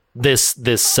 Sure. This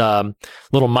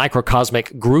little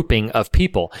microcosmic grouping of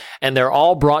people, and they're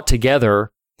all brought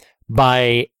together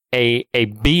by a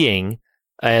being,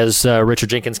 as Richard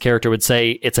Jenkins' character would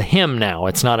say, it's a him now.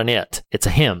 It's not an it. It's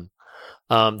a him.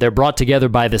 They're brought together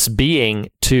by this being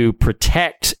to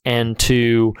protect and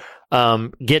to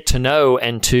get to know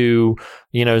and to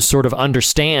sort of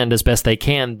understand as best they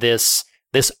can this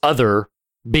other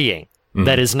being, mm-hmm.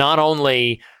 that is not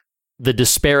only the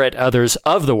disparate others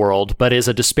of the world, but is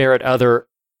a disparate other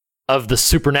of the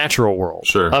supernatural world,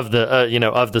 sure. of the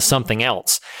of the something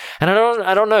else. And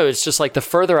I don't know. It's just like the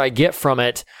further I get from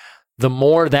it, the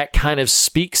more that kind of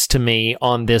speaks to me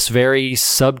on this very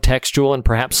subtextual and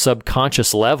perhaps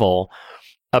subconscious level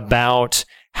about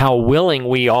how willing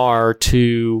we are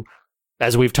to,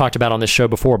 as we've talked about on this show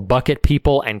before, bucket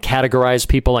people and categorize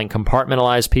people and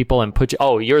compartmentalize people and put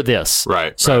you're this,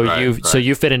 right? So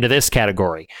you fit into this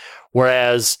category.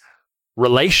 Whereas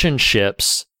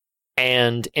relationships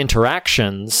and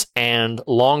interactions and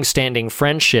long-standing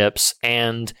friendships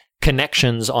and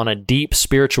connections on a deep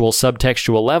spiritual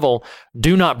subtextual level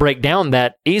do not break down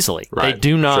that easily. Right. They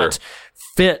do not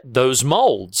fit those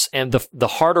molds. And the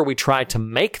harder we try to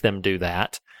make them do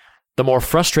that, the more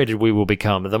frustrated we will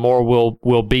become, the more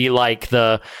we'll be like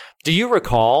do you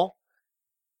recall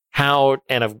how,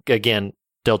 and again,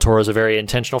 Del Toro is a very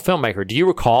intentional filmmaker. Do you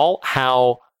recall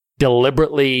how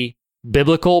deliberately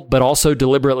biblical, but also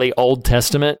deliberately Old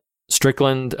Testament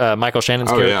Strickland, Michael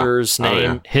Shannon's character's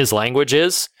name, his language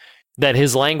is? that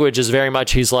his language is very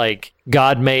much, he's like,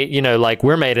 God made, like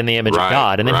we're made in the image of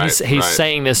God. And then he's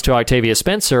saying this to Octavia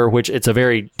Spencer, which it's a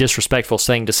very disrespectful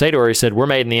thing to say to her. He said, we're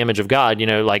made in the image of God,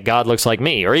 like God looks like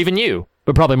me, or even you,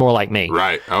 but probably more like me.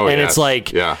 Right. Oh, and it's like,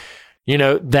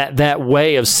 that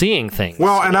way of seeing things.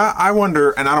 Well, and I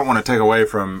wonder, and I don't want to take away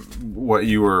from what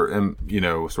you were,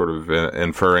 sort of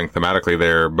inferring thematically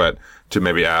there, but to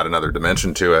maybe add another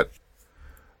dimension to it.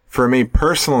 For me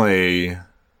personally,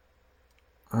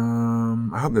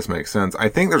 I hope this makes sense. I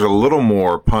think there's a little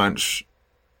more punch.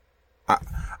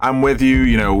 I'm with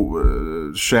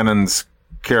you, Shannon's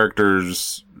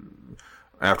characters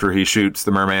after he shoots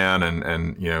the merman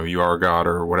and you are God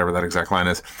or whatever that exact line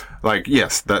is. Like,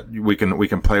 yes, that we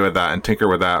can play with that and tinker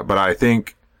with that. But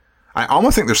I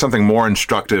almost think there's something more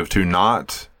instructive to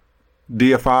not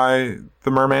deify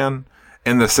the merman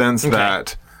in the sense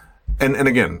that, and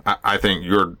again, I think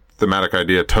your thematic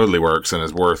idea totally works and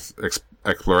is worth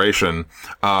exploration.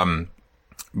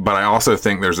 But I also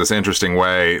think there's this interesting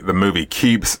way the movie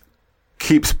keeps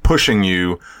pushing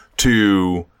you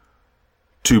to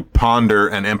ponder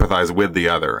and empathize with the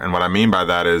other. And what I mean by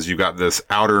that is you got this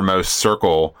outermost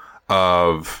circle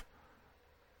of,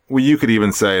 well, you could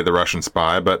even say the Russian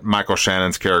spy, but Michael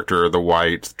Shannon's character, the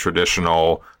white,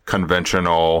 traditional,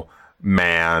 conventional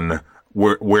man,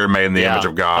 we're made in the image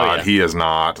of God. Oh, yeah. He is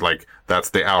not. Like, that's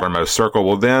the outermost circle.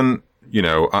 Well, then,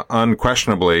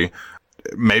 unquestionably,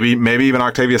 maybe even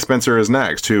Octavia Spencer is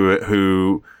next,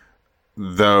 who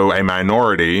though a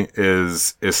minority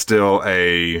is still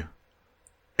a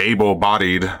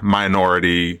able-bodied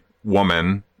minority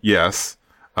woman. Yes.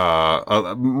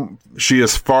 She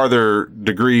is farther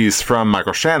degrees from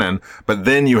Michael Shannon, but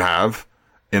then you have,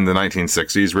 in the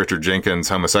 1960s, Richard Jenkins'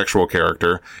 homosexual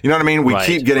character. You know what I mean? We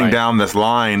keep getting down this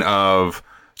line of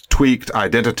tweaked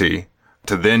identity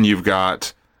to then you've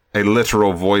got a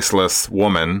literal voiceless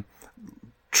woman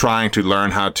trying to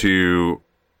learn how to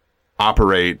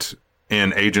operate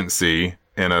in agency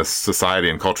in a society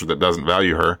and culture that doesn't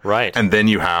value her. Right. And then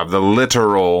you have the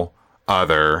literal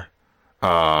other,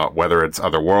 whether it's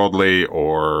otherworldly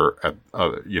or,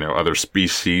 other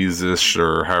species-ish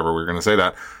or however we're going to say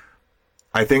that.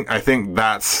 I think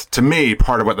that's, to me,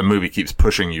 part of what the movie keeps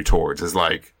pushing you towards is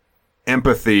like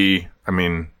empathy. I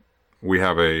mean, we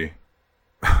have a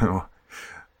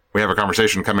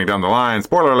conversation coming down the line,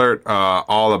 spoiler alert,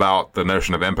 all about the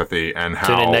notion of empathy and how,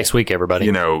 tune in next week, everybody.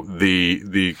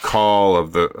 The call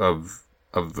of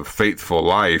the faithful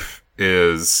life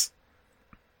is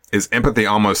empathy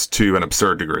almost to an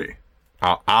absurd degree.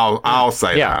 I'll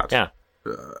say that. Yeah.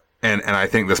 And I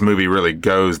think this movie really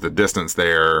goes the distance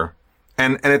there.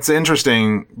 And it's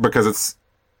interesting because it's,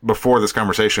 before this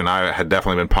conversation, I had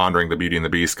definitely been pondering the Beauty and the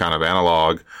Beast kind of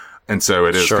analog. And so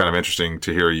it is kind of interesting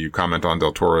to hear you comment on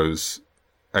Del Toro's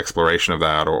exploration of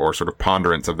that or sort of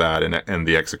ponderance of that in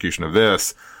the execution of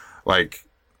this. Like,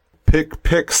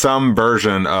 pick some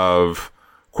version of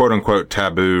quote unquote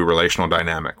taboo relational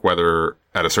dynamic, whether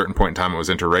at a certain point in time it was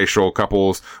interracial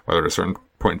couples, whether at a certain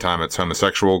point in time it's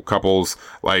homosexual couples.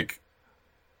 Like,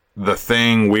 the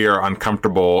thing we are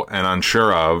uncomfortable and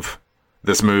unsure of,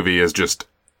 this movie is just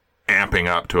amping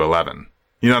up to 11.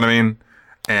 You know what I mean?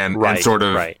 And sort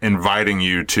of inviting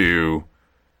you to,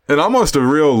 in almost a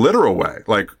real literal way,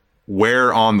 like,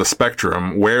 where on the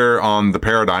spectrum, where on the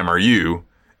paradigm are you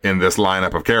in this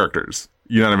lineup of characters?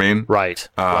 You know what I mean? Right.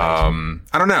 I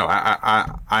don't know.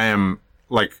 I am,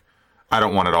 like, I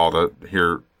don't want it all to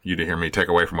hear me take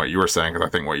away from what you were saying, because I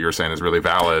think what you were saying is really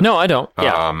valid. No, I don't.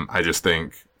 Yeah. I just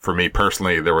think, for me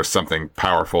personally, there was something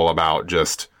powerful about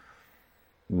just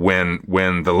when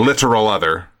the literal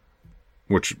other,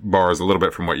 which borrows a little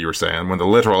bit from what you were saying, when the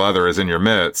literal other is in your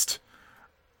midst,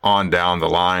 on down the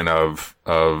line of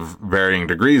varying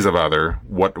degrees of other,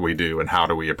 what do we do and how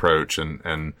do we approach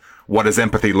and what does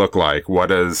empathy look like? What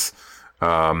does,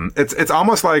 it's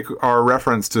almost like our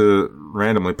reference to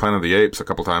randomly Planet of the Apes a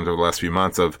couple times over the last few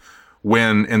months, of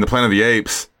when in the Planet of the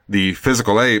Apes, the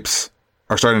physical apes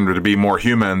are starting to be more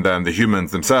human than the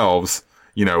humans themselves.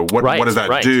 What does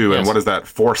that do? And what does that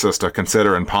force us to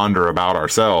consider and ponder about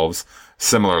ourselves?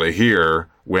 Similarly here,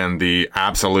 when the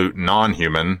absolute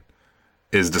non-human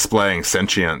is displaying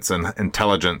sentience and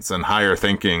intelligence and higher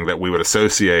thinking that we would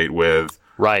associate with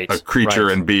a creature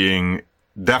and being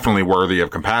definitely worthy of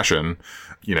compassion,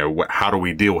 how do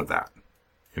we deal with that?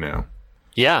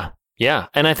 Yeah. Yeah.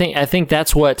 And I think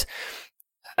that's what,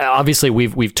 obviously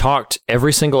we've talked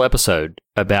every single episode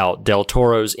about Del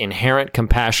Toro's inherent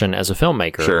compassion as a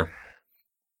filmmaker. Sure.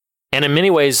 And in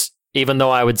many ways, even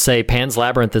though I would say Pan's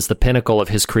Labyrinth is the pinnacle of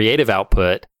his creative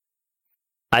output,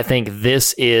 I think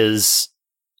this is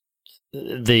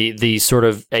the sort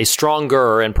of a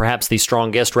stronger and perhaps the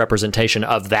strongest representation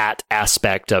of that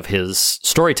aspect of his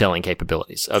storytelling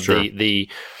capabilities, of Sure. the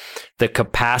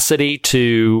capacity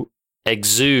to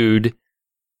exude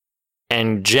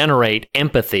and generate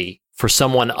empathy for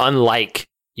someone unlike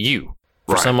you,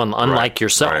 for Right, someone unlike right,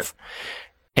 yourself. right.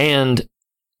 And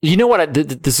you know what?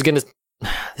 This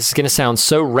is gonna sound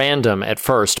so random at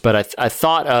first, but I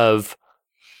thought of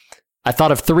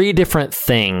three different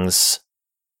things,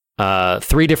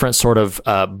 three different sort of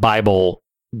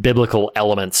biblical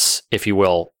elements, if you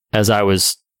will, as I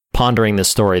was pondering this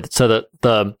story. So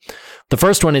the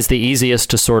first one is the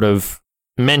easiest to sort of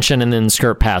mention and then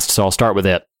skirt past. So I'll start with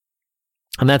it.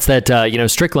 And that's that,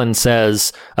 Strickland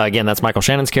says, again, that's Michael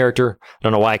Shannon's character. I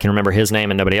don't know why I can remember his name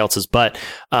and nobody else's, but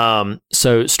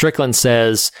so Strickland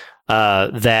says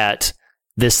that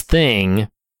this thing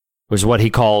was what he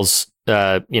calls,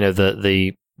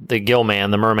 the gill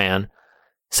man, the merman,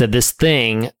 said this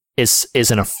thing is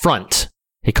an affront.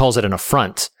 He calls it an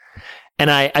affront. And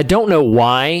I don't know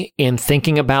why, in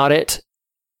thinking about it,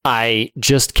 I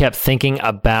just kept thinking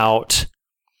about,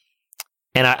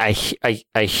 and I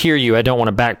hear you, I don't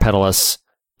want to backpedal us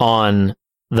on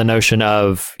the notion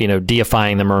of,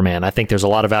 deifying the merman. I think there's a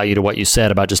lot of value to what you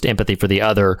said about just empathy for the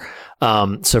other.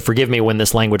 So forgive me when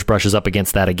this language brushes up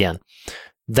against that again.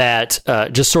 That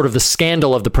just sort of the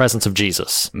scandal of the presence of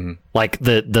Jesus, like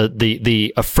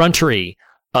the effrontery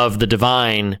of the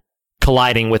divine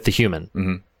colliding with the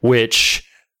human, which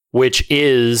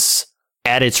is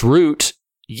at its root.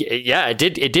 Yeah, it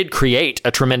did create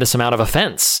a tremendous amount of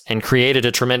offense and created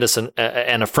a tremendous an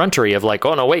effrontery of like,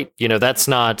 oh no, wait, that's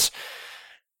not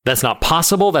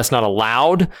possible. That's not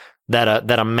allowed.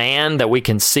 That a man that we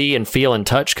can see and feel and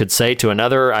touch could say to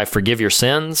another, "I forgive your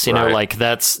sins." Like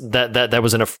that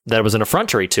was an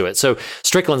effrontery to it. So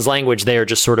Strickland's language there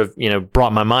just sort of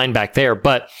brought my mind back there.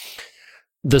 But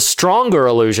the stronger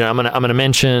allusion, I'm gonna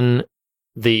mention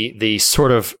the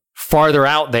sort of farther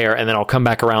out there, and then I'll come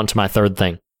back around to my third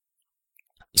thing.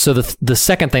 So the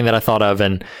second thing that I thought of,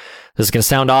 and this is going to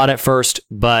sound odd at first,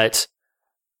 but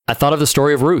I thought of the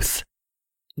story of Ruth.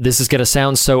 This is going to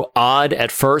sound so odd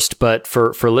at first, but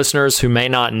for listeners who may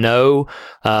not know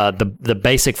the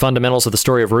basic fundamentals of the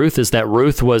story of Ruth, is that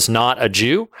Ruth was not a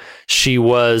Jew. She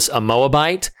was a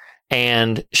Moabite,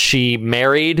 and she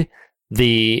married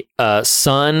the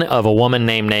son of a woman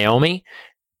named Naomi,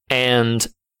 and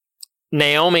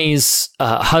Naomi's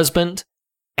husband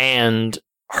and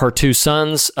her two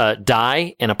sons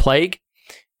die in a plague.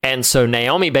 And so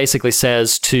Naomi basically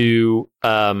says to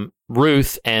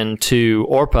Ruth and to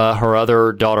Orpah, her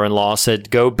other daughter-in-law, said,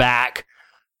 go back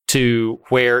to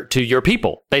your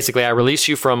people. Basically, I release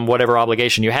you from whatever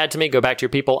obligation you had to me. Go back to your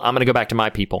people. I'm going to go back to my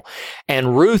people.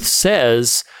 And Ruth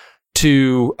says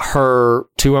to her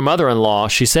mother-in-law,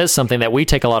 she says something that we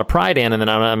take a lot of pride in, and then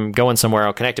I'm going somewhere,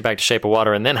 I'll connect it back to Shape of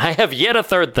Water, and then I have yet a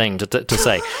third thing to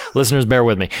say. Listeners, bear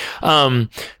with me. So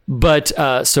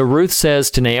Ruth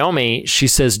says to Naomi, she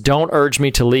says, don't urge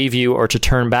me to leave you or to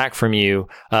turn back from you.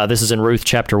 This is in Ruth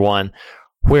chapter 1.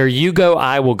 Where you go,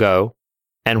 I will go,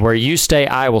 and where you stay,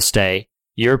 I will stay.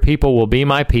 Your people will be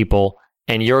my people,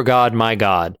 and your God, my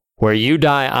God. Where you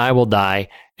die, I will die,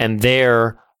 and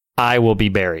there I will be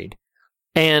buried.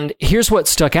 And here's what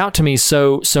stuck out to me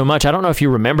so much. I don't know if you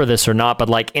remember this or not, but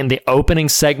like in the opening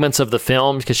segments of the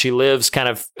film, because she lives kind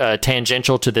of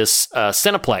tangential to this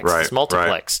Cineplex, this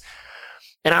multiplex. Right.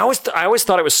 And I always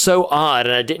thought it was so odd,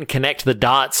 and I didn't connect the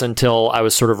dots until I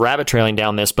was sort of rabbit trailing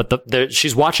down this. But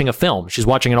she's watching a film. She's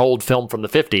watching an old film from the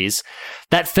 50s.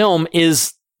 That film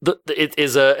is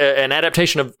an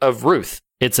adaptation of Ruth.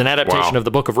 It's an adaptation of the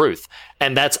Book of Ruth,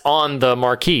 and that's on the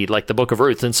marquee, like the Book of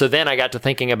Ruth. And so then I got to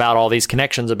thinking about all these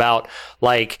connections about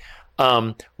like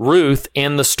Ruth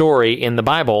in the story in the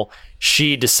Bible.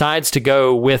 She decides to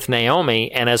go with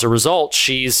Naomi, and as a result,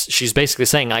 she's basically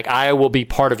saying like, I will be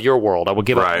part of your world. I will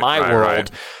give up my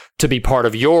world to be part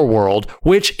of your world,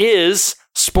 which is,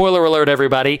 spoiler alert,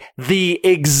 everybody, the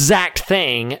exact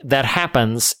thing that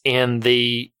happens in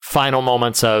the final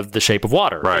moments of The Shape of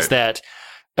Water. Is that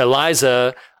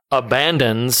Eliza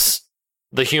abandons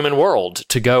the human world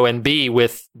to go and be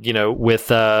with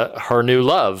her new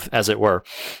love, as it were,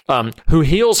 who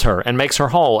heals her and makes her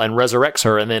whole and resurrects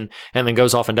her, and then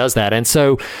goes off and does that. And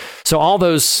so all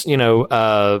those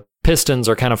pistons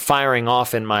are kind of firing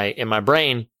off in my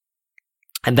brain.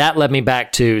 And that led me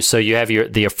back to, so you have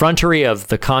the effrontery of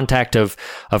the contact of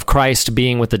Christ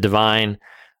being with the divine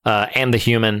and the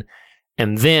human.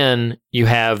 And then you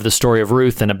have the story of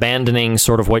Ruth and abandoning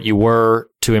sort of what you were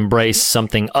to embrace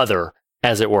something other,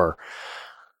 as it were.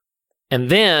 And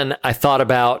then I thought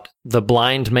about the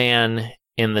blind man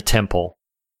in the temple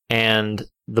And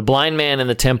the blind man in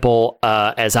the temple,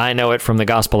 as I know it from the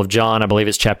Gospel of John, I believe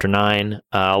it's chapter 9.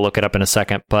 I'll look it up in a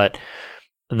second. But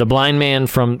the blind man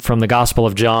from the Gospel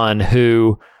of John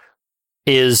who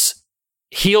is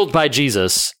healed by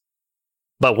Jesus,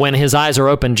 but when his eyes are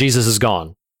open, Jesus is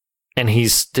gone. And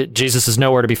Jesus is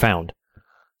nowhere to be found.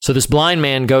 So this blind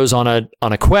man goes on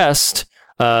a quest,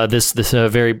 this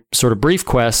very sort of brief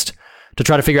quest, to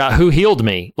try to figure out who healed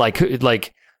me.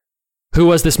 Who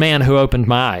was this man who opened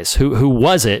my eyes? Who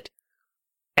was it?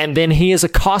 And then he is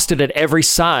accosted at every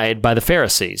side by the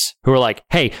Pharisees, who are like,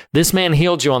 hey, this man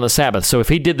healed you on the Sabbath, so if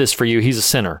he did this for you, he's a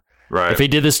sinner. Right. If he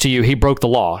did this to you, he broke the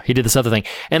law. He did this other thing.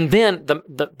 And then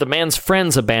the man's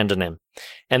friends abandon him.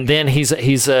 And then he's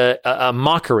a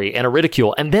mockery and a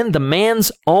ridicule. And then the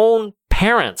man's own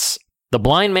parents, the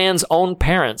blind man's own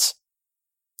parents,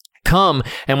 come,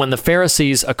 and when the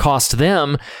Pharisees accost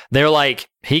them, they're like,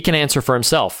 he can answer for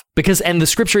himself. And the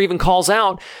scripture even calls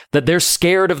out that they're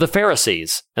scared of the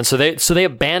Pharisees. And so they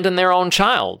abandon their own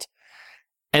child.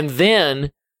 And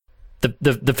then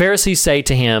the Pharisees say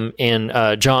to him in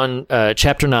John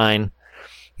chapter 9,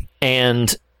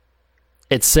 and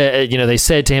it said, they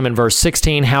said to him in verse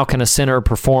 16, how can a sinner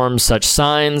perform such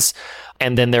signs?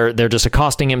 And then they're just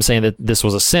accosting him, saying that this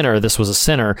was a sinner.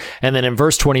 And then in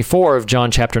verse 24 of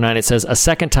John chapter 9, it says, a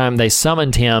second time they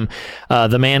summoned him,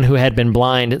 the man who had been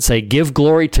blind, and say, give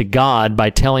glory to God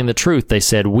by telling the truth. They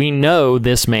said, we know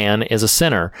this man is a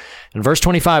sinner. And verse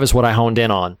 25 is what I honed in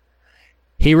on.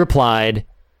 He replied,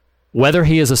 whether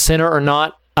he is a sinner or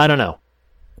not, I don't know.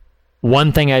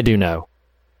 One thing I do know,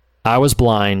 I was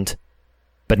blind,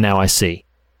 but now I see.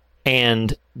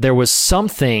 And there was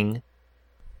something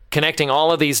connecting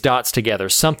all of these dots together,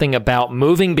 something about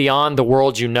moving beyond the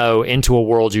world you know into a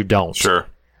world you don't. Sure.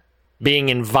 Being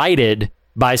invited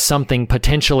by something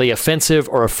potentially offensive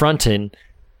or affronting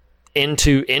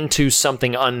into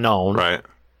something unknown. Right.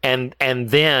 And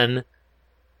then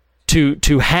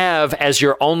to have as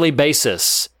your only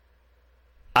basis,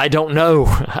 I don't know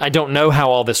how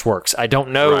all this works. I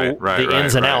don't know the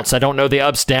ins and outs. I don't know the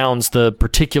ups, downs, the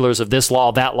particulars of this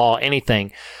law, that law,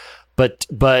 anything.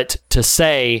 But to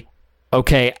say,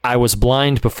 okay, I was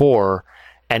blind before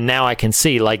and now I can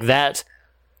see, like that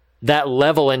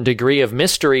level and degree of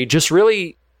mystery just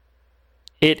really,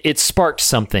 it sparked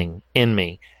something in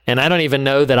me. And I don't even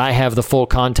know that I have the full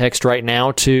context right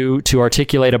now to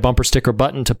articulate a bumper sticker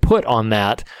button to put on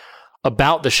that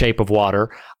about the shape of water.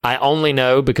 I only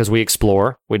know because we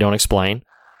explore, we don't explain.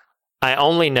 I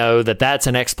only know that that's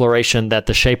an exploration that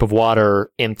the shape of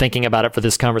water, in thinking about it for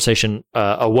this conversation,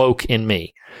 awoke in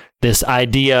me. This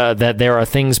idea that there are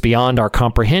things beyond our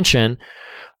comprehension,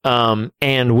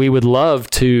 and we would love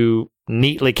to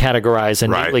neatly categorize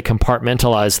and neatly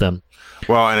compartmentalize them.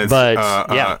 Well, and it's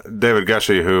David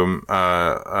Gushee, whom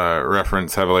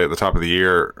reference heavily at the top of the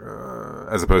year,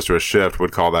 as opposed to a shift,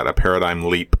 would call that a paradigm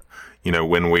leap.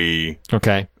 When we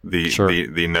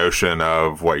the notion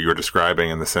of what you're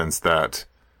describing, in the sense that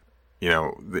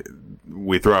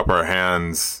we throw up our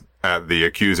hands at the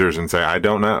accusers and say, I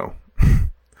don't know,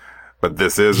 but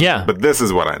this is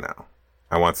what I know.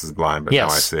 I once was blind, but now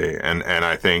I see. And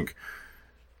I think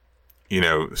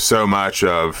so much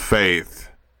of faith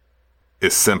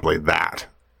is simply that.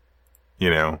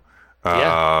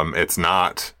 It's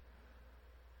not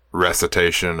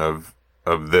recitation of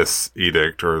this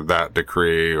edict or that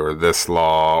decree or this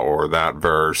law or that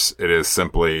verse. It is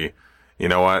simply, you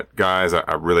know what, guys,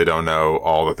 I really don't know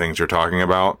all the things you're talking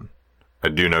about. I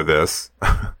do know this.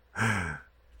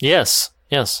 Yes.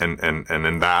 And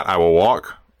in that I will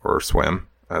walk or swim,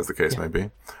 as the case may be.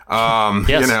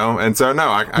 And so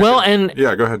no,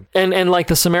 go ahead. And like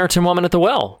the Samaritan woman at the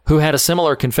well, who had a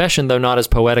similar confession, though not as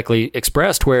poetically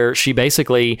expressed, where she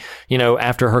basically,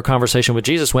 after her conversation with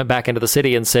Jesus, went back into the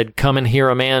city and said, come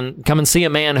and see a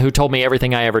man who told me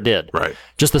everything I ever did. Right.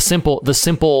 Just the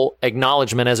simple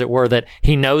acknowledgement, as it were, that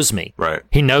he knows me. Right.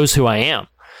 He knows who I am.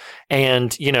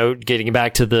 And, getting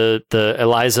back to the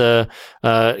Eliza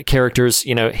characters,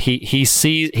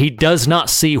 he does not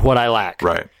see what I lack.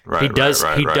 Right. He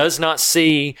does not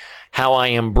see how I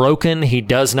am broken. He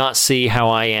does not see how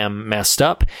I am messed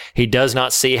up. He does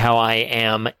not see how I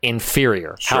am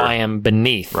inferior, how I am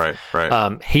beneath. Right.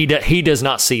 He does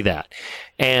not see that.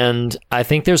 And I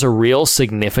think there's a real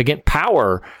significant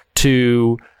power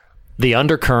to the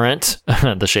undercurrent,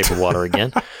 the shape of water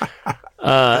again,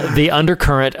 the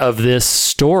undercurrent of this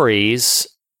story's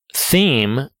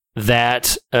theme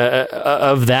that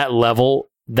of that level,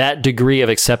 that degree of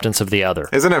acceptance of the other.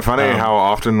 Isn't it funny how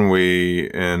often we,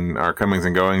 in our comings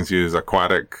and goings, use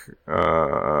aquatic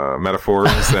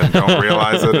metaphors and don't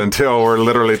realize it until we're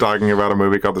literally talking about a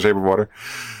movie called The Shape of Water?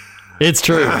 It's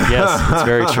true. Yes, it's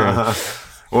very true.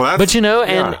 Well, but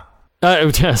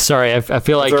sorry, I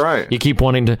feel like right. you keep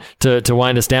wanting to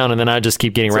wind us down, and then I just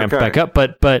keep getting ramped back up.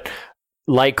 But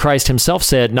like Christ himself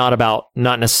said, not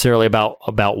necessarily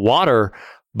about water,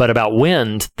 but about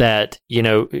wind, that,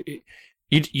 you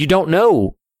don't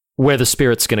know where the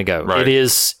Spirit's going to go. Right.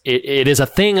 It is a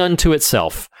thing unto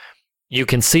itself. You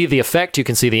can see the effect, you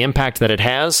can see the impact that it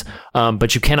has,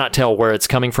 but you cannot tell where it's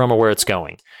coming from or where it's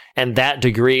going. And that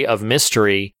degree of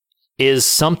mystery is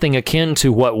something akin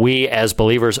to what we as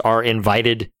believers are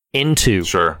invited into,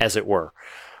 as it were.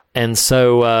 And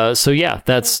so yeah,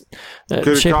 that's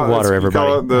shape of water, everybody.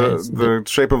 Call it the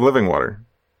shape of living water.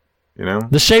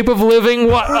 The shape of living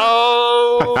water.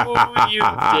 Oh, you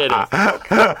did it.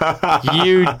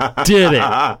 You did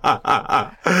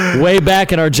it. Way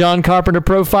back in our John Carpenter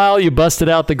profile, you busted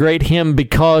out the great hymn,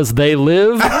 Because They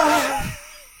Live.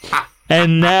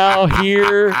 And now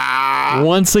here,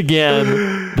 once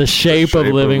again, the shape of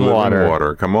living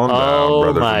water. Come on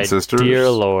down, brothers and sisters. Dear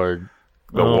Lord.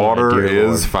 The water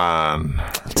is fine.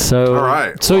 So, all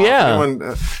right. So, yeah.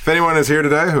 If anyone is here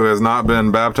today who has not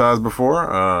been baptized before,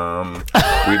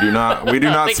 we do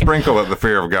not sprinkle at the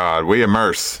fear of God. We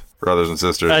immerse, brothers and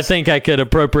sisters. I think I could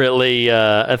appropriately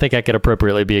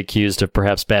be accused of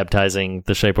perhaps baptizing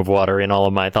the shape of water in all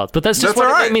of my thoughts. But that's just what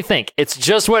it made me think. It's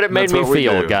just what it made me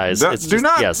feel, guys. It's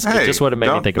just what it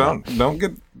made me think about. Don't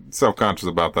get self-conscious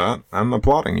about that. I'm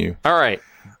applauding you. All right.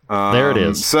 There it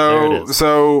is.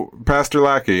 So Pastor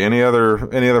Lackey, any other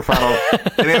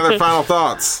final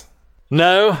thoughts?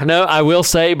 No, I will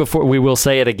say we will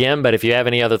say it again, but if you have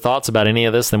any other thoughts about any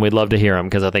of this, then we'd love to hear them,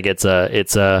 because I think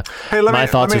my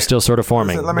thoughts are still sort of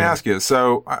forming. Let me ask you.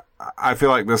 So I feel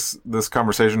like this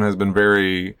conversation has been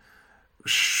very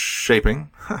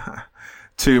shaping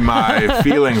to my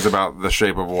feelings about the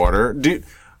shape of water.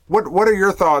 What are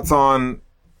your thoughts on,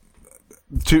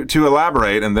 to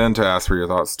elaborate, and then to ask for your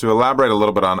thoughts, to elaborate a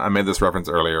little bit on, I made this reference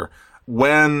earlier.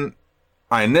 When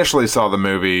I initially saw the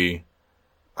movie,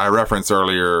 I referenced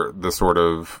earlier the sort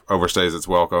of overstays its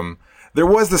welcome. There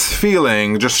was this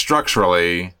feeling just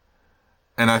structurally,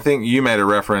 and I think you made a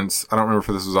reference, I don't remember if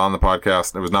this was on the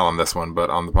podcast, it was not on this one, but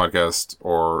on the podcast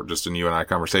or just in you and I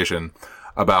conversation,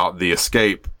 about the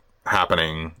escape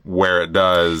happening where it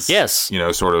does. Yes.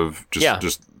 Sort of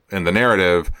just in the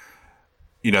narrative.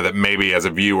 That maybe as a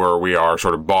viewer we are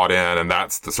sort of bought in, and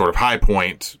that's the sort of high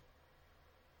point,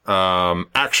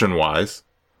 action-wise.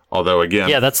 Although again,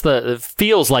 it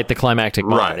feels like the climactic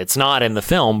moment. Right. It's not in the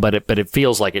film, but it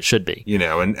feels like it should be.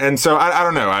 And so I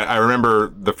don't know. I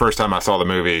remember the first time I saw the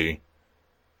movie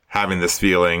having this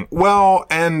feeling. Well,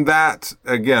 and that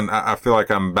again, I feel like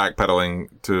I'm backpedaling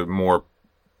to more.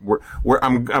 Where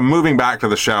I'm moving back to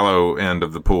the shallow end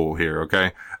of the pool here.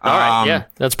 Okay. All right. Yeah,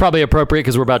 that's probably appropriate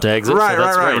because we're about to exit. Right. So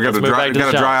that's right. We got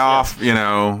to dry off.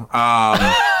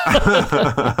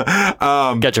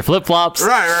 Got your flip flops.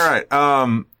 Right.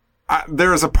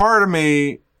 There's a part of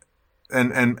me,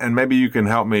 and maybe you can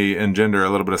help me engender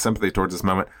a little bit of sympathy towards this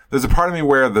moment. There's a part of me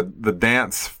where the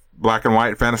dance black and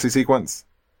white fantasy sequence.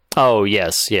 Oh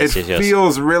yes. It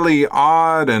feels really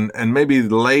odd and maybe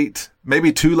late,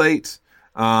 maybe too late.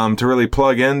 To really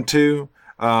plug into,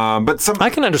 but I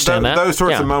can understand that. Those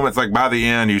sorts of moments, like by the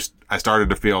end, I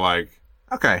started to feel like,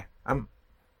 okay,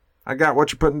 I got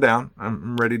what you're putting down.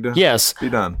 I'm ready to be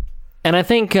done. And I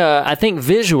think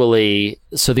visually,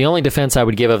 so the only defense I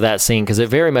would give of that scene, because it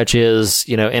very much is,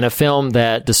 in a film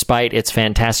that, despite its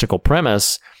fantastical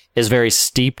premise, is very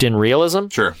steeped in realism.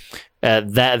 Sure.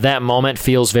 That moment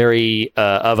feels very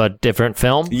of a different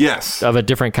film. Yes. Of a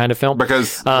different kind of film.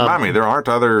 Because remind me, there aren't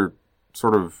other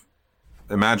sort of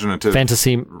imaginative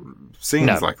fantasy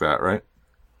scenes like that, right?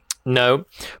 No,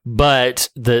 but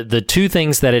the two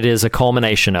things that it is a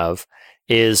culmination of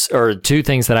or two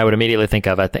things that I would immediately think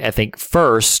of. I think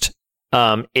first,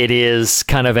 it is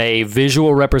kind of a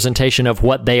visual representation of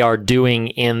what they are doing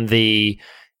in the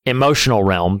emotional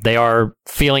realm. They are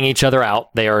feeling each other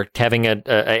out. They are having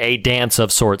a dance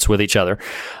of sorts with each other.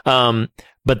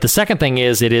 But the second thing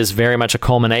is, it is very much a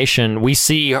culmination. We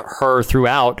see her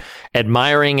throughout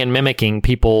admiring and mimicking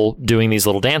people doing these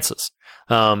little dances,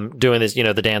 doing this,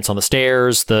 the dance on the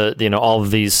stairs, all of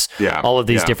these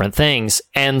different things.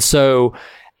 And so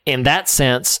in that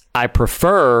sense, I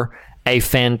prefer a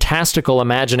fantastical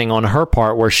imagining on her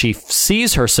part where she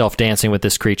sees herself dancing with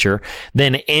this creature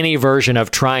than any version of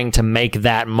trying to make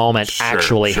that moment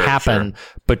actually happen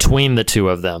between the two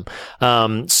of them.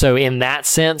 So in that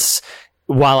sense,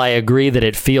 while I agree that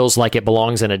it feels like it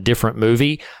belongs in a different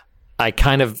movie, I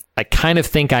kind of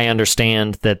think I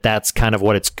understand that that's kind of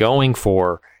what it's going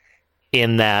for,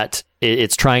 in that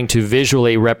it's trying to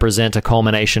visually represent a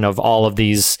culmination of all of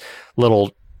these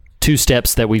little two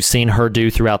steps that we've seen her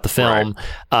do throughout the film,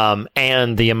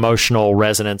 and the emotional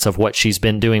resonance of what she's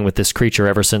been doing with this creature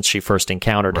ever since she first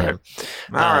encountered him.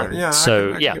 All right, yeah. So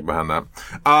I can get behind that.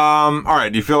 All right.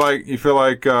 Do you feel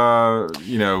like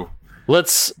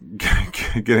let's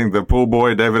getting the pool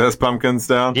boy David S. Pumpkins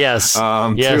down? Yes.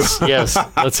 Yes.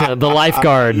 Let's the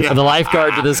lifeguard. The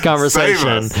lifeguard to this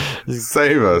conversation.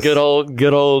 Save us. Good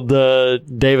old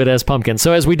David S. Pumpkins.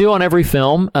 So as we do on every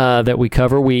film that we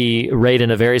cover, we rate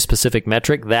in a very specific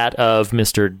metric, that of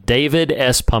Mr. David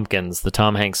S. Pumpkins, the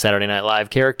Tom Hanks Saturday Night Live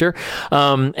character.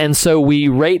 And so we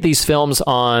rate these films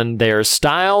on their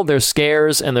style, their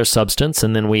scares, and their substance,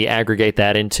 and then we aggregate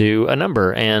that into a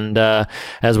number. And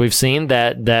as we've seen,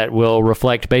 that will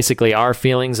reflect basically our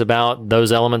feelings about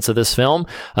those elements of this film.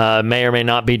 May or may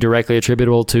not be directly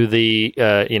attributable to the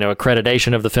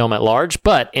accreditation of the film at large,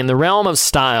 but in the realm of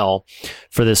style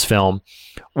for this film,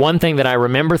 one thing that I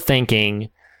remember thinking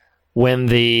when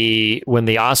the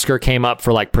Oscar came up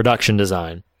for like production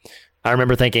design, I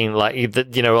remember thinking like,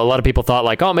 a lot of people thought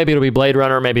like, oh, maybe it'll be Blade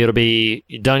Runner, maybe it'll be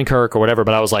Dunkirk or whatever,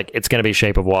 but I was like, it's going to be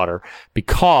Shape of Water,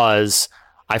 because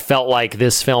I felt like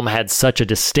this film had such a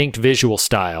distinct visual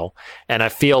style. And I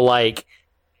feel like,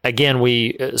 again,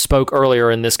 we spoke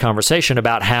earlier in this conversation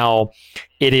about how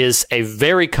it is a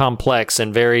very complex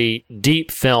and very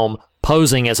deep film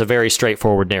posing as a very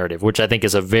straightforward narrative, which I think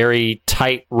is a very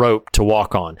tight rope to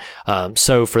walk on.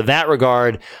 So for that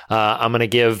regard, I'm going to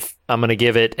give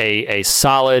it a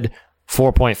solid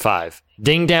 4.5.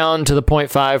 Ding down to the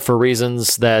 0.5 for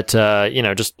reasons that,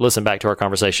 just listen back to our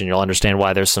conversation. You'll understand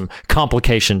why there's some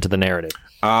complication to the narrative.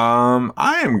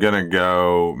 I am going to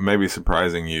go, maybe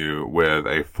surprising you, with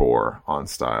a 4 on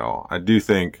style. I do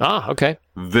think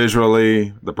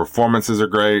visually, the performances are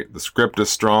great. The script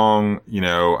is strong.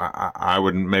 I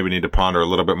would maybe need to ponder a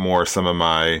little bit more some of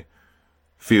my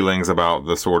feelings about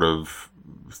the sort of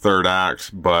third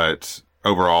act, but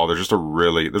overall, there's a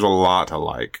lot to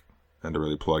like and to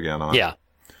really plug in on. Yeah.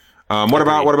 What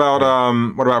about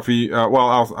for you?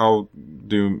 I'll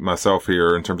do myself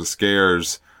here in terms of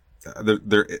scares.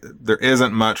 There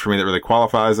isn't much for me that really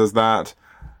qualifies as that.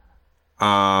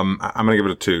 I'm going to give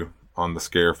it a 2 on the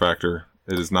scare factor.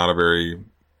 It is not a very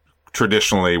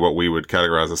traditionally what we would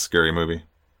categorize as a scary movie.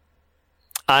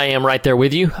 I am right there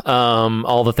with you.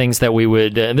 All the things that we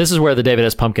would, and this is where the David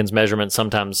S. Pumpkins measurement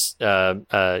sometimes,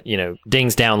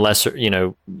 dings down lesser,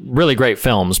 really great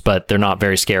films, but they're not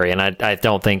very scary. And I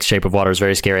don't think Shape of Water is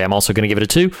very scary. I'm also going to give it a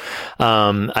 2.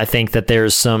 I think that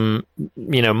there's some,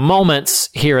 moments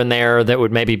here and there that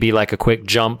would maybe be like a quick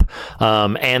jump,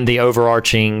 and the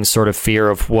overarching sort of fear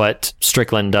of what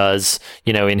Strickland does,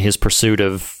 in his pursuit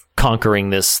of conquering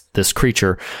this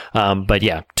creature. But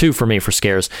yeah, 2 for me for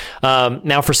scares.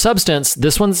 Now for substance,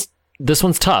 this one's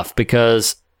tough,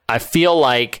 because I feel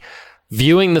like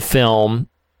viewing the film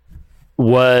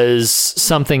was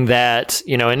something that,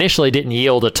 initially didn't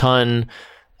yield a ton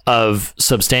of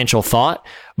substantial thought,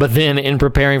 but then in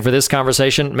preparing for this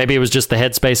conversation, maybe it was just the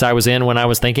headspace I was in when I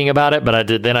was thinking about it, but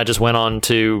I just went on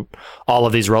to all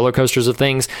of these roller coasters of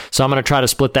things. So I'm going to try to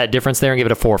split that difference there and give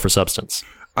it a 4 for substance.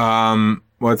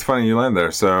 Well, it's funny you land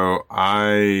there. So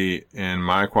in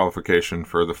my qualification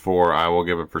for the 4, I will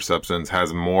give it for substance,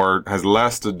 has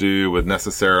less to do with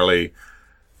necessarily,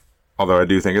 although I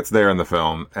do think it's there in the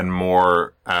film, and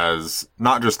more as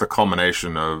not just the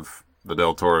culmination of the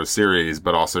Del Toro series,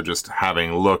 but also just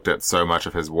having looked at so much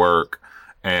of his work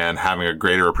and having a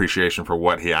greater appreciation for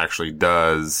what he actually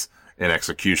does in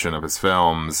execution of his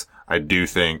films. I do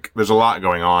think there's a lot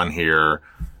going on here.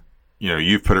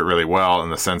 You've put it really well in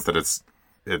the sense that it's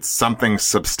something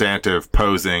substantive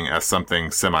posing as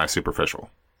something semi-superficial,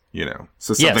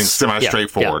 so something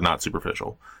semi-straightforward, not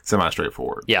superficial,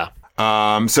 semi-straightforward. Yeah.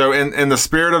 So in the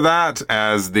spirit of that,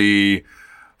 as the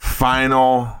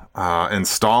final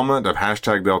installment of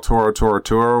 # Del Toro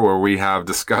Tour, where we have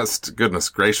discussed, goodness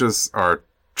gracious, our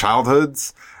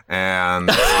childhoods and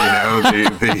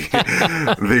the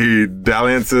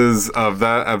dalliances of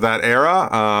that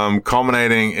era,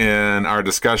 culminating in our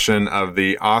discussion of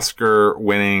the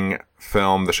Oscar-winning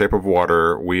film The Shape of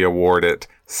Water, we award it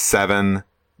 7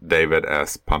 David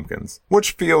S. Pumpkins,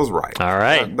 which feels right. All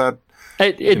right,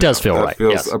 it does feel right.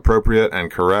 Feels appropriate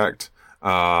and correct.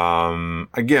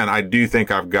 Again, I do think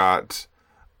I've got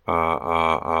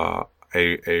a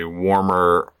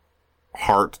warmer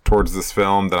heart towards this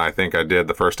film than I think I did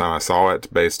the first time I saw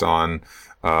it, based on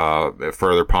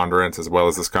further ponderance as well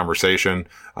as this conversation.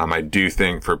 I do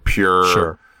think for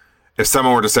pure, if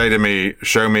someone were to say to me,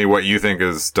 show me what you think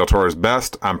is Del Toro's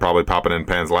best, I'm probably popping in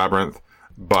Pan's Labyrinth.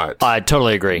 But I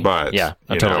totally agree. But yeah,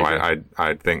 I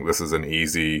think this is an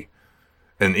easy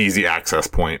access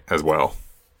point as well.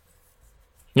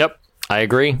 Yep. I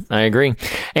agree.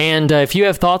 And if you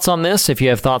have thoughts on this, if you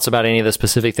have thoughts about any of the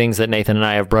specific things that Nathan and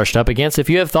I have brushed up against, if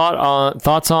you have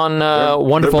thoughts on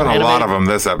wonderful there have been animated, a lot of them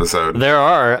this episode. There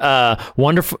are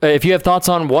wonderful. If you have thoughts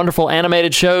on wonderful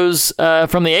animated shows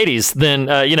from the 80s, then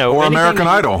or American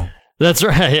Idol. That's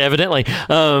right, evidently.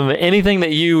 Anything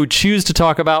that you choose to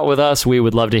talk about with us, we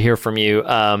would love to hear from you.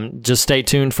 Just stay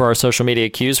tuned for our social media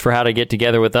cues for how to get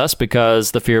together with us, because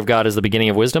the fear of God is the beginning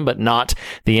of wisdom, but not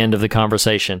the end of the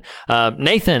conversation.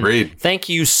 Nathan, Reed, thank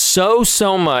you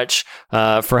so much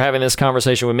for having this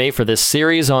conversation with me for this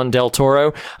series on Del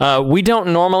Toro. We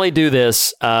don't normally do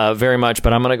this very much,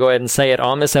 but I'm going to go ahead and say it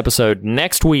on this episode.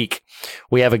 Next week,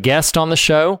 we have a guest on the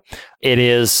show. It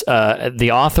is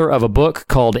the author of a book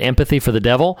called Empathy for the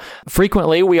Devil.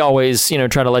 Frequently, we always,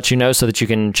 try to let you know so that you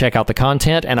can check out the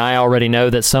content. And I already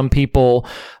know that some people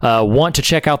want to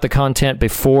check out the content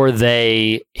before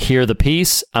they hear the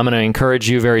piece. I'm going to encourage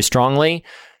you very strongly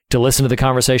to listen to the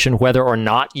conversation, whether or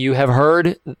not you have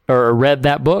heard or read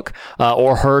that book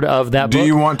or heard of that book. Do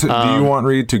you want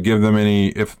Reed to give them any?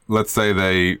 If let's say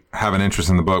they have an interest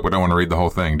in the book but don't want to read the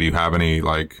whole thing, do you have any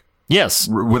Yes.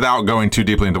 Without going too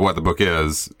deeply into what the book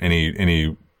is,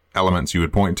 any elements you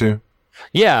would point to?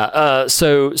 Yeah.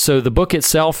 So the book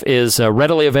itself is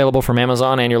readily available from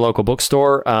Amazon and your local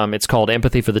bookstore. It's called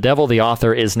Empathy for the Devil. The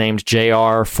author is named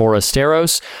J.R.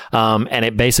 Forasteros. And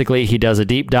it basically, he does a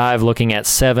deep dive looking at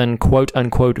 7 quote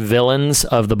unquote villains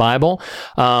of the Bible.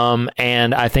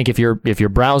 And I think if you're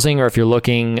browsing or if you're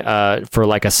looking for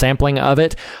like a sampling of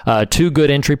it, 2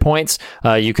 good entry points.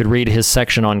 You could read his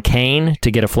section on Cain to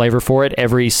get a flavor for it.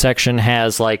 Every section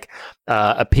has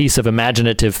a piece of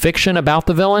imaginative fiction about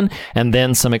the villain, and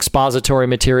then some expository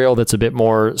material that's a bit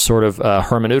more sort of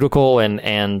hermeneutical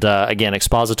and again,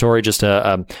 expository, just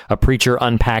a preacher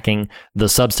unpacking the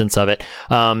substance of it.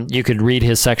 You could read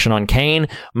his section on Cain.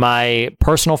 My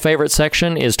personal favorite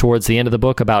section is towards the end of the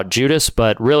book about Judas,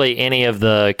 but really any of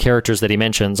the characters that he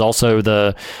mentions. Also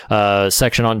the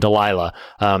section on Delilah.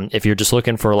 If you're just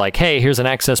looking for hey, here's an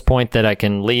access point that I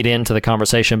can lead into the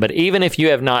conversation. But even if you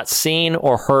have not seen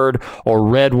or heard or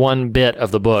read one bit of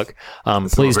the book,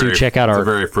 please do check out our... It's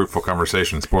a very fruitful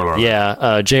conversation. Spoiler alert.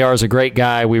 Yeah, JR is a great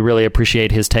guy. We really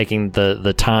appreciate his taking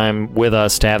the time with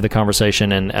us to have the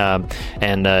conversation, and I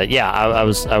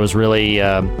was really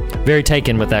very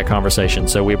taken with that conversation.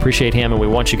 So we appreciate him, and we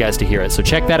want you guys to hear it. So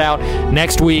check that out.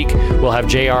 Next week we'll have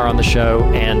JR on the show,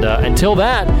 and until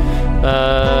that,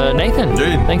 Nathan,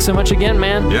 Jade, thanks so much again,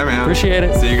 man. Yeah, man. Appreciate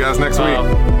it. See you guys next week.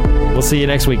 We'll see you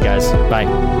next week, guys. Bye.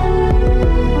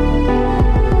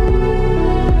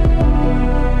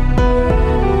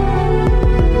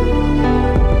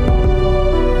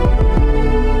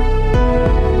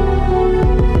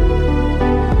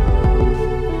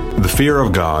 The fear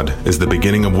of God is the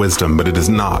beginning of wisdom, but it is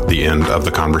not the end of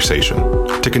the conversation.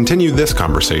 To continue this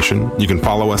conversation, you can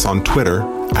follow us on Twitter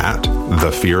at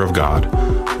The Fear of God.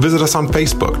 Visit us on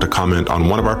Facebook to comment on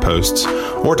one of our posts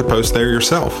or to post there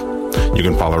yourself. You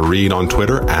can follow Reed on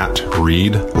Twitter at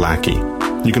Reed Lackey.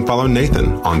 You can follow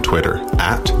Nathan on Twitter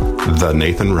at The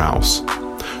Nathan Rouse.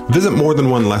 Visit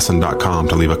morethanonelesson.com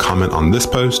to leave a comment on this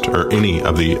post or any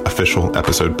of the official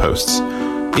episode posts.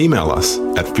 Email us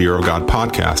at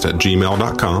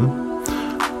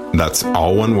fearofgodpodcast@gmail.com. That's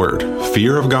all one word,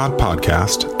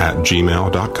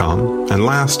 fearofgodpodcast@gmail.com. And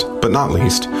last but not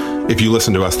least, if you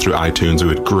listen to us through iTunes, we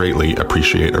would greatly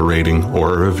appreciate a rating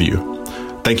or a review.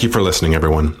 Thank you for listening,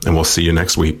 everyone, and we'll see you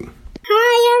next week.